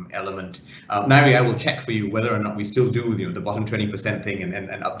element. Nairi, I will check for you whether or not we still do, you know, the bottom 20% thing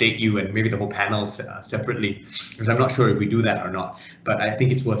and update you and maybe the whole panel separately, because I'm not sure if we do that or not, but I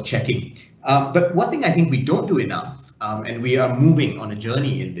think it's worth checking. But one thing I think we don't do enough, and we are moving on a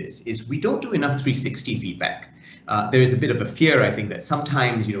journey in this, is we don't do enough 360 feedback. There is a bit of a fear, I think, that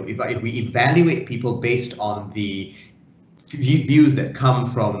sometimes, you know, if we evaluate people based on the views that come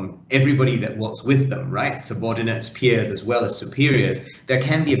from everybody that works with them, right? Subordinates, peers, as well as superiors, there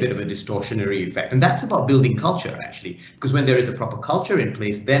can be a bit of a distortionary effect. And that's about building culture, actually, because when there is a proper culture in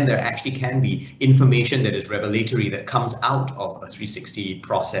place, then there actually can be information that is revelatory that comes out of a 360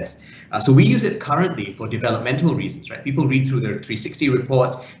 process. So we use it currently for developmental reasons, right? People read through their 360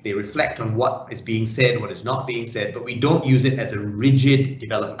 reports, they reflect on what is being said, what is not being said, but we don't use it as a rigid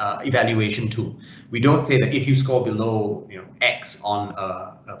evaluation tool. We don't say that if you score below, you know, X on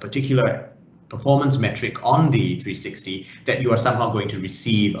a particular performance metric on the 360, that you are somehow going to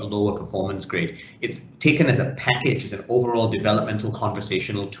receive a lower performance grade. It's taken as a package, as an overall developmental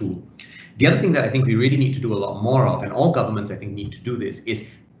conversational tool. The other thing that I think we really need to do a lot more of, and all governments I think need to do this, is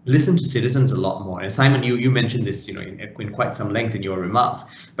listen to citizens a lot more. And Simon, you mentioned this, you know, in quite some length in your remarks,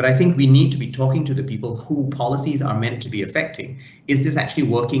 but I think we need to be talking to the people who policies are meant to be affecting. Is this actually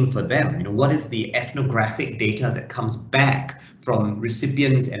working for them? You know, what is the ethnographic data that comes back from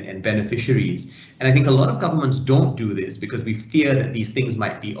recipients and beneficiaries? And I think a lot of governments don't do this because we fear that these things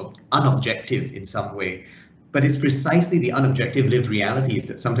might be unobjective in some way. But it's precisely the unobjective lived realities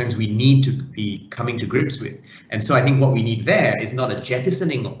that sometimes we need to be coming to grips with. And so I think what we need there is not a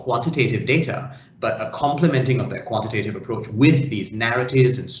jettisoning of quantitative data, but a complementing of that quantitative approach with these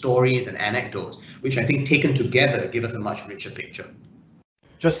narratives and stories and anecdotes, which I think taken together give us a much richer picture.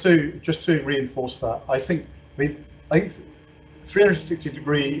 Just to reinforce that, I think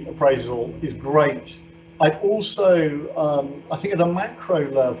 360-degree appraisal is great. I'd also, I think at a macro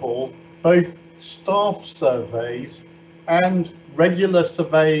level, both staff surveys and regular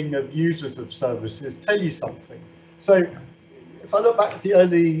surveying of users of services tell you something. So if I look back at the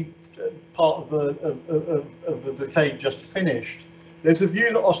early part of the decade just finished, there's a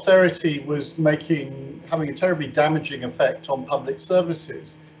view that austerity was having a terribly damaging effect on public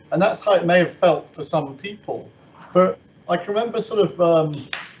services, and that's how it may have felt for some people. But I can remember sort of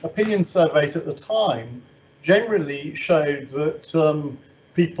opinion surveys at the time generally showed that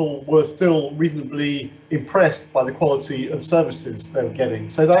people were still reasonably impressed by the quality of services they were getting.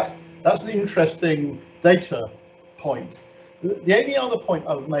 So that's an interesting data point. The only other point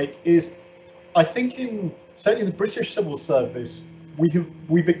I would make is, I think certainly in the British civil service,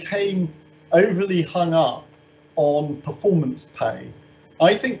 we became overly hung up on performance pay.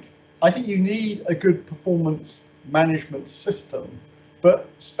 I think you need a good performance management system, but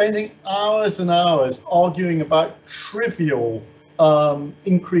spending hours and hours arguing about trivial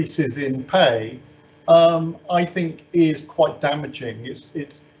increases in pay, I think is quite damaging.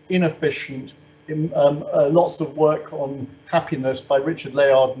 It's inefficient. lots of work on happiness by Richard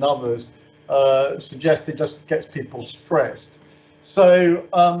Layard and others suggests it just gets people stressed. So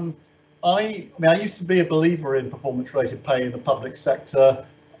I used to be a believer in performance-related pay in the public sector.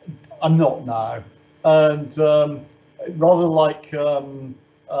 I'm not now, and rather like the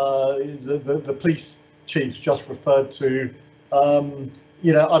police chiefs just referred to,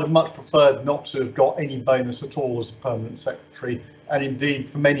 you know, I'd have much preferred not to have got any bonus at all as a permanent secretary, and indeed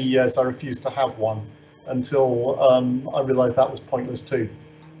for many years I refused to have one until I realised that was pointless too.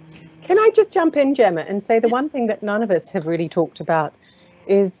 Can I just jump in, Gemma, and say the one thing that none of us have really talked about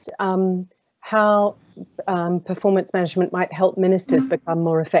is how performance management might help ministers become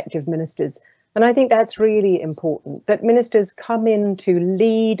more effective ministers. And I think that's really important, that ministers come in to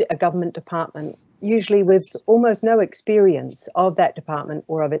lead a government department, usually with almost no experience of that department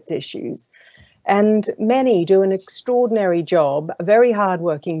or of its issues. And many do an extraordinary job, a very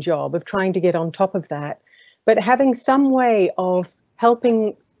hard-working job of trying to get on top of that, but having some way of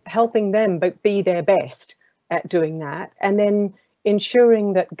helping them but be their best at doing that, and then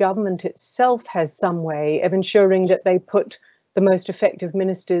ensuring that government itself has some way of ensuring that they put the most effective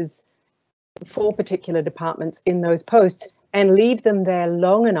ministers for particular departments in those posts and leave them there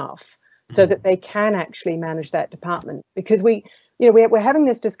long enough so that they can actually manage that department. Because we're having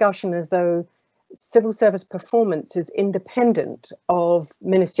this discussion as though civil service performance is independent of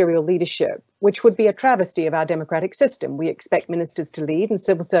ministerial leadership, which would be a travesty of our democratic system. We expect ministers to lead and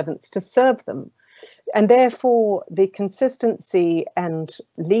civil servants to serve them. And therefore, the consistency and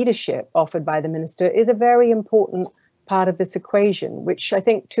leadership offered by the minister is a very important part of this equation, which I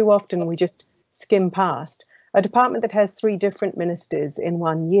think too often we just skim past. A department that has 3 different ministers in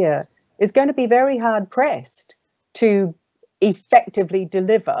 1 year is going to be very hard pressed to effectively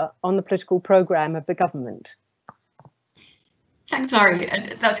deliver on the political programme of the government. Thanks,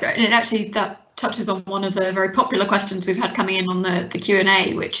 Zari. That's great. And actually that touches on one of the very popular questions we've had coming in on the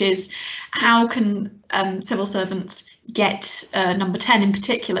Q&A, which is how can civil servants get number 10 in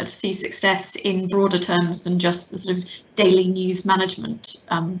particular to see success in broader terms than just the sort of daily news management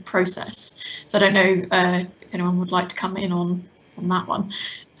process. So I don't know if anyone would like to come in on that one.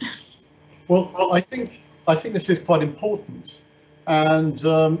 Well, I think this is quite important, and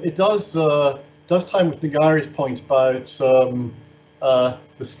it does tie with Ngari's point about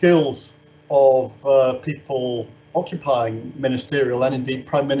the skills of people occupying ministerial and indeed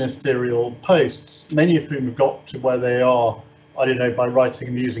prime ministerial posts, many of whom have got to where they are, I don't know, by writing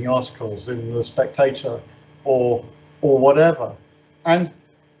amusing articles in The Spectator or whatever. And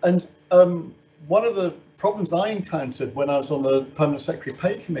one of the problems I encountered when I was on the Permanent Secretary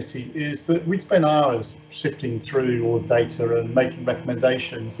Pay Committee is that we'd spend hours sifting through all data and making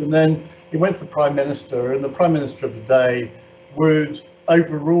recommendations, and then it went to the Prime Minister, and the Prime Minister of the day would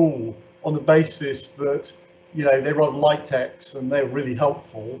overrule on the basis that, you know, they rather liked X and they were really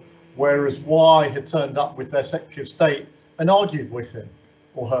helpful, whereas Y had turned up with their Secretary of State and argued with him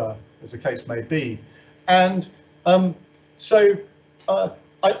or her, as the case may be. And I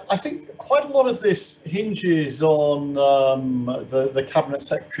think quite a lot of this hinges on the Cabinet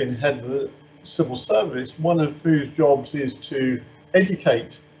Secretary and head of the civil service, one of whose jobs is to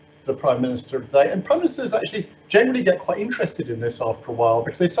educate the Prime Minister of the day. And Prime Ministers actually generally get quite interested in this after a while,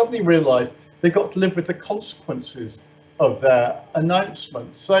 because they suddenly realise they've got to live with the consequences of their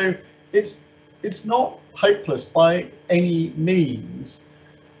announcements. So it's not hopeless by any means.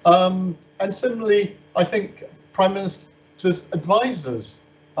 And similarly, I think Prime Minister's advisors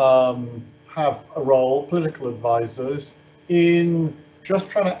have a role, political advisors, in just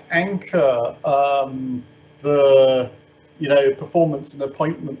trying to anchor the performance and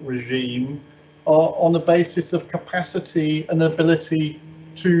appointment regime on the basis of capacity and ability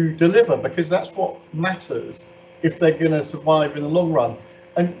to deliver, because that's what matters if they're going to survive in the long run.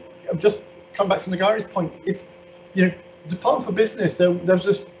 And just come back to Ngari's point, if the Department for Business, there was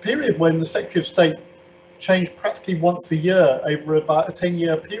this period when the Secretary of State changed practically once a year over about a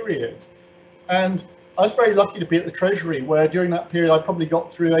 10-year period, and I was very lucky to be at the Treasury, where during that period I probably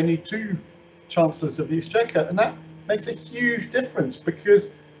got through only 2 Chancellors of the Exchequer, and that makes a huge difference,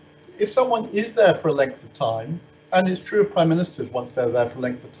 because if someone is there for a length of time, and it's true of Prime Ministers once they're there for a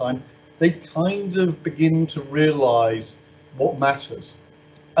length of time, they kind of begin to realise what matters,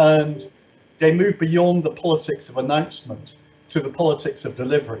 and they move beyond the politics of announcement to the politics of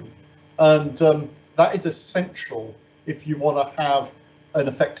delivery, and that is essential if you want to have an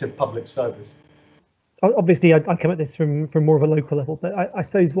effective public service. Obviously, I come at this from more of a local level, but I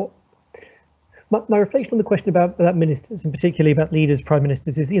suppose what My reflection on the question about ministers, and particularly about leaders, prime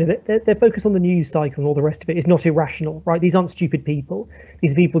ministers, is their focus on the news cycle and all the rest of it is not irrational, right? These aren't stupid people.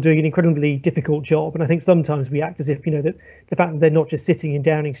 These are people doing an incredibly difficult job, and I think sometimes we act as if that the fact that they're not just sitting in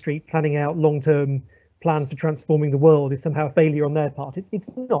Downing Street planning out long-term plans for transforming the world is somehow a failure on their part. It's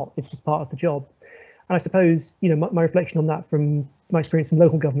not. It's just part of the job. And I suppose my reflection on that from my experience in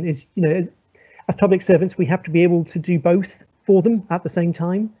local government is as public servants we have to be able to do both for them at the same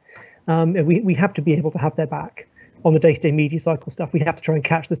time. We have to be able to have their back on the day-to-day media cycle stuff. We have to try and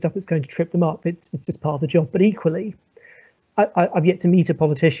catch the stuff that's going to trip them up. It's just part of the job. But equally, I've yet to meet a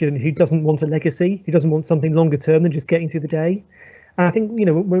politician who doesn't want a legacy, who doesn't want something longer term than just getting through the day. And I think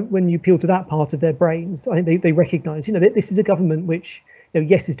when you appeal to that part of their brains, I think they recognise this is a government which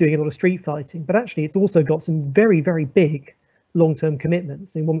yes is doing a lot of street fighting, but actually it's also got some very, very big long-term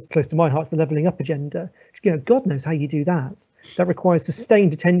commitments. One that's close to my heart is the levelling up agenda. God knows how you do that. That requires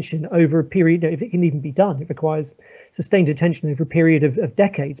sustained attention over a period, if it can even be done, it requires sustained attention over a period of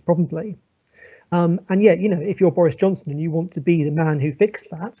decades, probably. And yet, if you're Boris Johnson and you want to be the man who fixed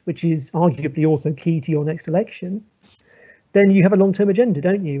that, which is arguably also key to your next election, then you have a long-term agenda,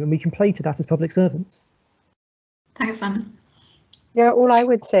 don't you? And we can play to that as public servants. Thanks, Simon. Yeah, all I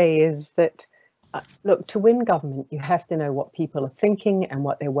would say is that look, to win government, you have to know what people are thinking and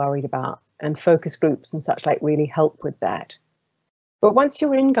what they're worried about, and focus groups and such like really help with that. But once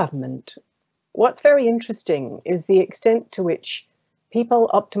you're in government, what's very interesting is the extent to which people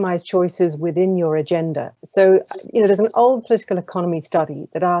optimize choices within your agenda. So, there's an old political economy study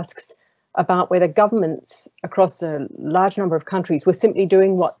that asks about whether governments across a large number of countries were simply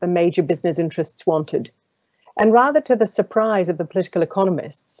doing what the major business interests wanted. And rather to the surprise of the political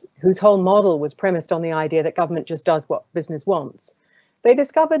economists, whose whole model was premised on the idea that government just does what business wants, they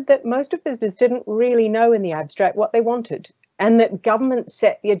discovered that most of business didn't really know in the abstract what they wanted, and that government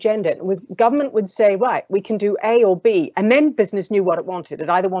set the agenda. Government would say, right, we can do A or B, and then business knew what it wanted. It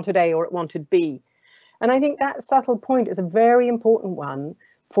either wanted A or it wanted B. And I think that subtle point is a very important one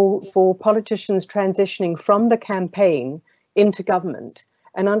for politicians transitioning from the campaign into government,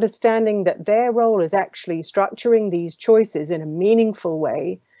 and understanding that their role is actually structuring these choices in a meaningful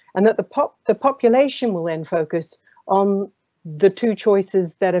way, and that the population will then focus on the two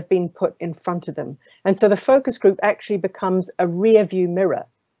choices that have been put in front of them. And so the focus group actually becomes a rear view mirror.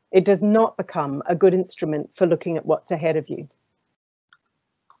 It does not become a good instrument for looking at what's ahead of you.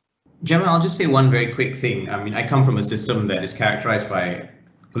 Gemma, I'll just say one very quick thing. I mean, I come from a system that is characterized by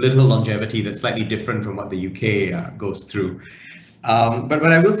political longevity that's slightly different from what the UK goes through. But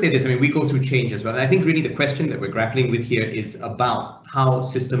I will say this, I mean, we go through change as well. And I think really the question that we're grappling with here is about how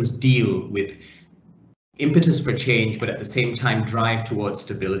systems deal with impetus for change, but at the same time drive towards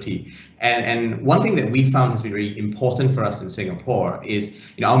stability. And one thing that we found has been really important for us in Singapore is,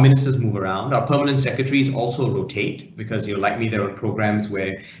 our ministers move around. Our permanent secretaries also rotate because, like me, there are programs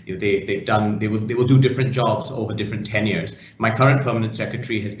where they will do different jobs over different tenures. My current permanent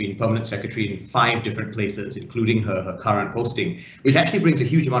secretary has been permanent secretary in 5 different places, including her current posting, which actually brings a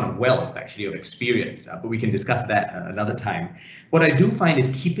huge amount of wealth, actually, of experience. But we can discuss that another time. What I do find is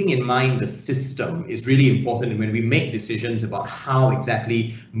keeping in mind the system is really important when we make decisions about how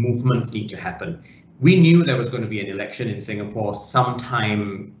exactly movements need to happen. We knew there was going to be an election in Singapore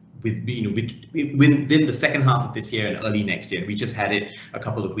sometime within the second half of this year and early next year. We just had it a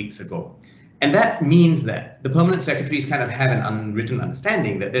couple of weeks ago. And that means that the permanent secretaries kind of have an unwritten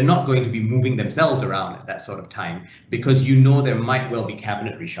understanding that they're not going to be moving themselves around at that sort of time, because there might well be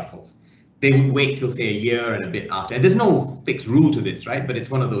cabinet reshuffles. They would wait till, say, a year and a bit after. And there's no fixed rule to this, right? But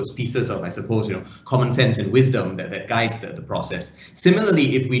it's one of those pieces of, I suppose, common sense and wisdom that guides the process.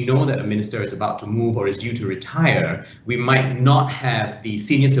 Similarly, if we know that a minister is about to move or is due to retire, we might not have the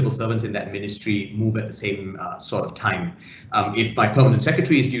senior civil servants in that ministry move at the same sort of time. If my permanent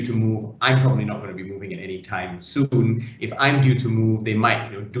secretary is due to move, I'm probably not going to be moving at any time soon. If I'm due to move, they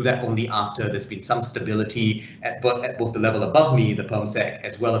might do that only after there's been some stability at both the level above me, the perm sec,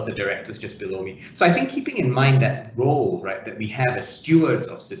 as well as the directors just below me. So I think keeping in mind that role, right, that we have as stewards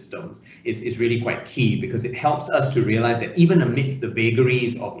of systems is really quite key, because it helps us to realize that even amidst the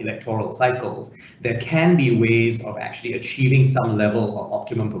vagaries of electoral cycles, there can be ways of actually achieving some level of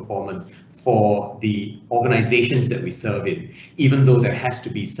optimum performance for the organizations that we serve in, even though there has to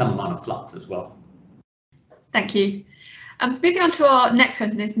be some amount of flux as well. Thank you. So moving on to our next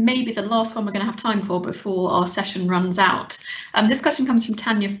question, this may be the last one we're going to have time for before our session runs out. This question comes from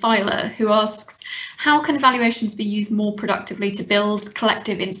Tanya Filer, who asks, how can evaluations be used more productively to build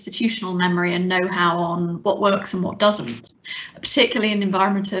collective institutional memory and know-how on what works and what doesn't, particularly in an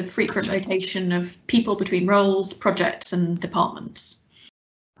environment of frequent rotation of people between roles, projects and departments?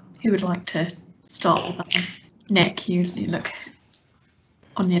 Who would like to start with that one. Nick, you look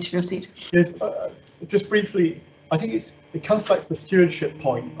on the edge of your seat. Yes, just briefly, I think it comes back to the stewardship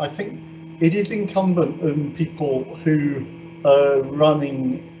point. I think it is incumbent on people who are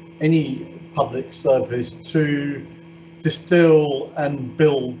running any public service to distill and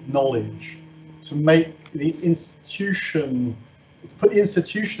build knowledge, to make the institution, to put the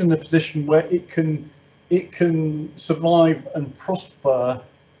institution in a position where it can survive and prosper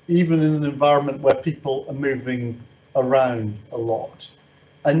even in an environment where people are moving around a lot.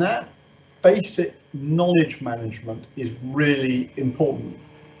 And that basic knowledge management is really important.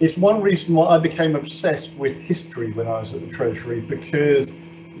 It's one reason why I became obsessed with history when I was at the Treasury, because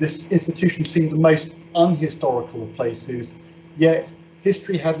this institution seemed the most unhistorical of places, yet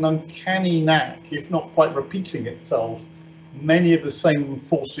history had an uncanny knack, if not quite repeating itself. Many of the same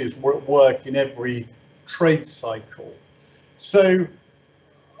forces were at work in every trade cycle. So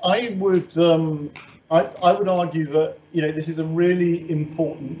I would argue that, you know, this is a really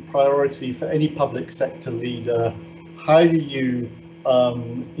important priority for any public sector leader. How do you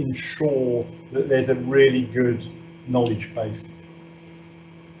ensure that there's a really good knowledge base?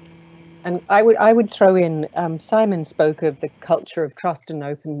 And I would throw in, Simon spoke of the culture of trust and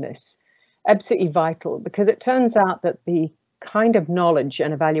openness, absolutely vital, because it turns out that the kind of knowledge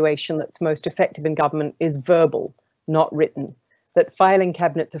and evaluation that's most effective in government is verbal, not written. That filing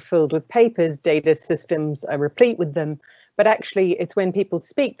cabinets are filled with papers, data systems are replete with them, but actually it's when people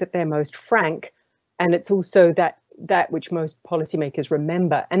speak that they're most frank, and it's also that which most policymakers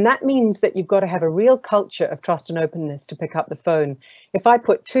remember. And that means that you've got to have a real culture of trust and openness to pick up the phone. If I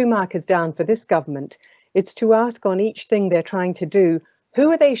put 2 markers down for this government, it's to ask on each thing they're trying to do,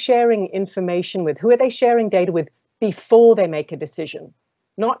 who are they sharing information with? Who are they sharing data with before they make a decision?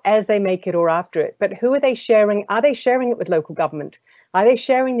 Not as they make it or after it, but who are they sharing? Are they sharing it with local government? Are they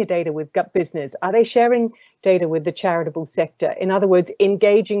sharing the data with business? Are they sharing data with the charitable sector? In other words,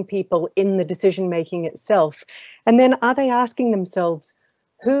 engaging people in the decision making itself. And then are they asking themselves,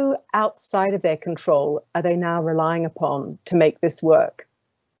 who outside of their control are they now relying upon to make this work?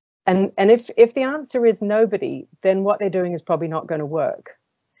 And if the answer is nobody, then what they're doing is probably not going to work.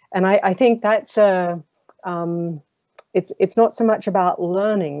 And I think that's it's not so much about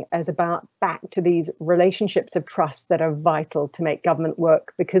learning as about back to these relationships of trust that are vital to make government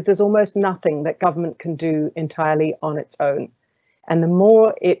work, because there's almost nothing that government can do entirely on its own. And the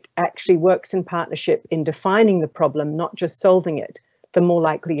more it actually works in partnership in defining the problem, not just solving it, the more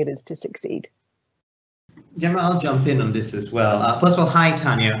likely it is to succeed. Gemma, I'll jump in on this as well. First of all, hi,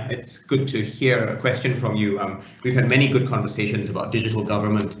 Tanya. It's good to hear a question from you. We've had many good conversations about digital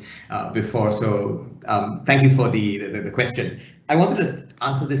government before, so thank you for the question. I wanted to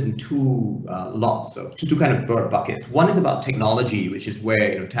answer this in two kind of broad buckets. One is about technology, which is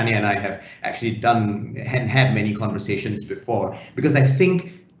where Tanya and I have actually had many conversations before, because I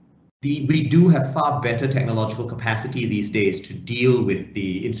think we do have far better technological capacity these days to deal with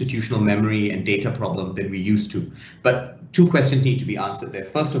the institutional memory and data problem than we used to. But two questions need to be answered there.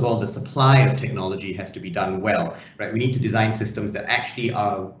 First of all, the supply of technology has to be done well, right? We need to design systems that actually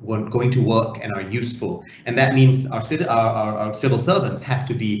are going to work and are useful. And that means our civil servants have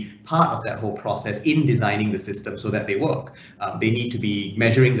to be part of that whole process in designing the system so that they work. They need to be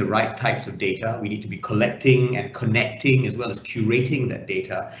measuring the right types of data. We need to be collecting and connecting as well as curating that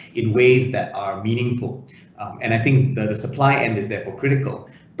data in ways that are meaningful. And I think the supply end is therefore critical.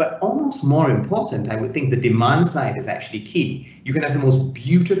 But almost more important, I would think the demand side is actually key. You can have the most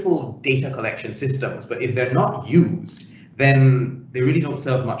beautiful data collection systems, but if they're not used, then they really don't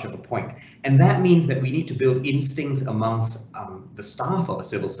serve much of a point. And that means that we need to build instincts amongst the staff of a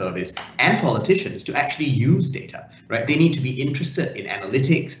civil service and politicians to actually use data, right? They need to be interested in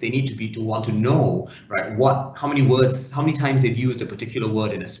analytics. They need to want to know, right, how many times they've used a particular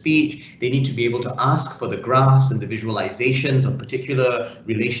word in a speech. They need to be able to ask for the graphs and the visualizations of particular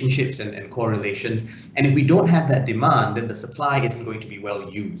relationships and correlations. And if we don't have that demand, then the supply isn't going to be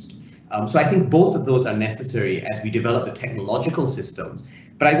well used. So I think both of those are necessary as we develop the technological systems.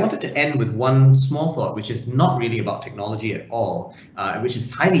 But I wanted to end with one small thought, which is not really about technology at all, which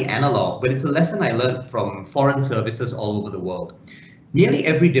is highly analog, but it's a lesson I learned from foreign services all over the world. Nearly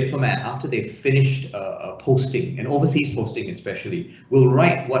every diplomat, after they've finished a posting, an overseas posting especially, will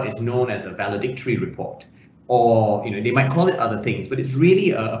write what is known as a valedictory report. Or they might call it other things, but it's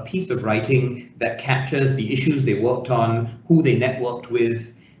really a piece of writing that captures the issues they worked on, who they networked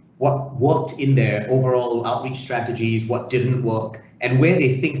with, what worked in their overall outreach strategies, what didn't work, and where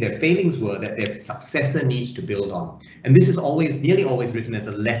they think their failings were that their successor needs to build on. And this is nearly always written as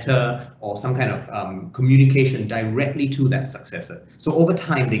a letter or some kind of communication directly to that successor. So over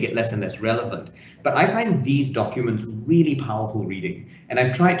time, they get less and less relevant. But I find these documents really powerful reading. And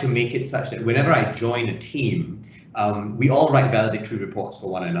I've tried to make it such that whenever I join a team, we all write valedictory reports for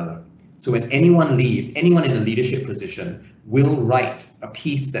one another. So when anyone leaves, anyone in a leadership position will write a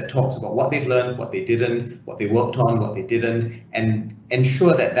piece that talks about what they've learned, what they didn't, what they worked on, what they didn't, and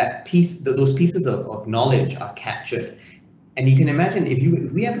ensure that those pieces of knowledge are captured. And you can imagine if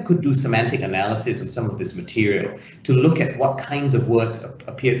we ever could do semantic analysis of some of this material to look at what kinds of words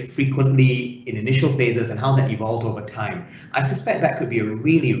appeared frequently in initial phases and how that evolved over time, I suspect that could be a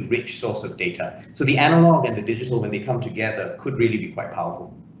really rich source of data. So the analog and the digital, when they come together, could really be quite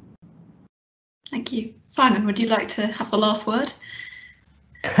powerful. Thank you. Simon, would you like to have the last word?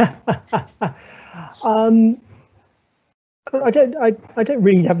 I don't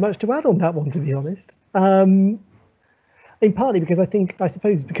really have much to add on that one, to be honest. In partly because I think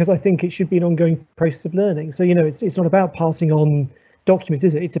it should be an ongoing process of learning. So, you know, it's not about passing on documents,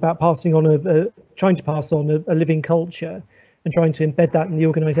 is it? It's about passing on trying to pass on a living culture and trying to embed that in the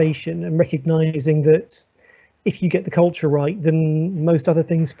organisation and recognising that if you get the culture right, then most other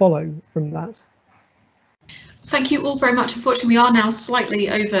things follow from that. Thank you all very much. Unfortunately, we are now slightly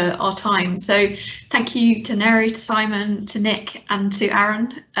over our time. So thank you to Neri, to Simon, to Nick and to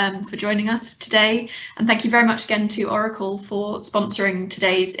Aaron for joining us today. And thank you very much again to Oracle for sponsoring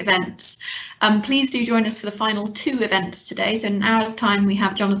today's events. Please do join us for the final 2 events today. So in an hour's time, we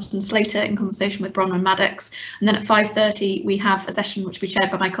have Jonathan Slater in conversation with Bronwyn Maddox. And then at 5:30, we have a session which will be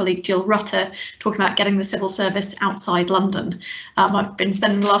chaired by my colleague Jill Rutter, talking about getting the civil service outside London. I've been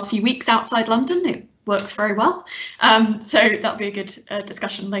spending the last few weeks outside London. It works very well. So that'll be a good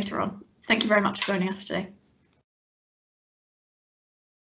discussion later on. Thank you very much for joining us today.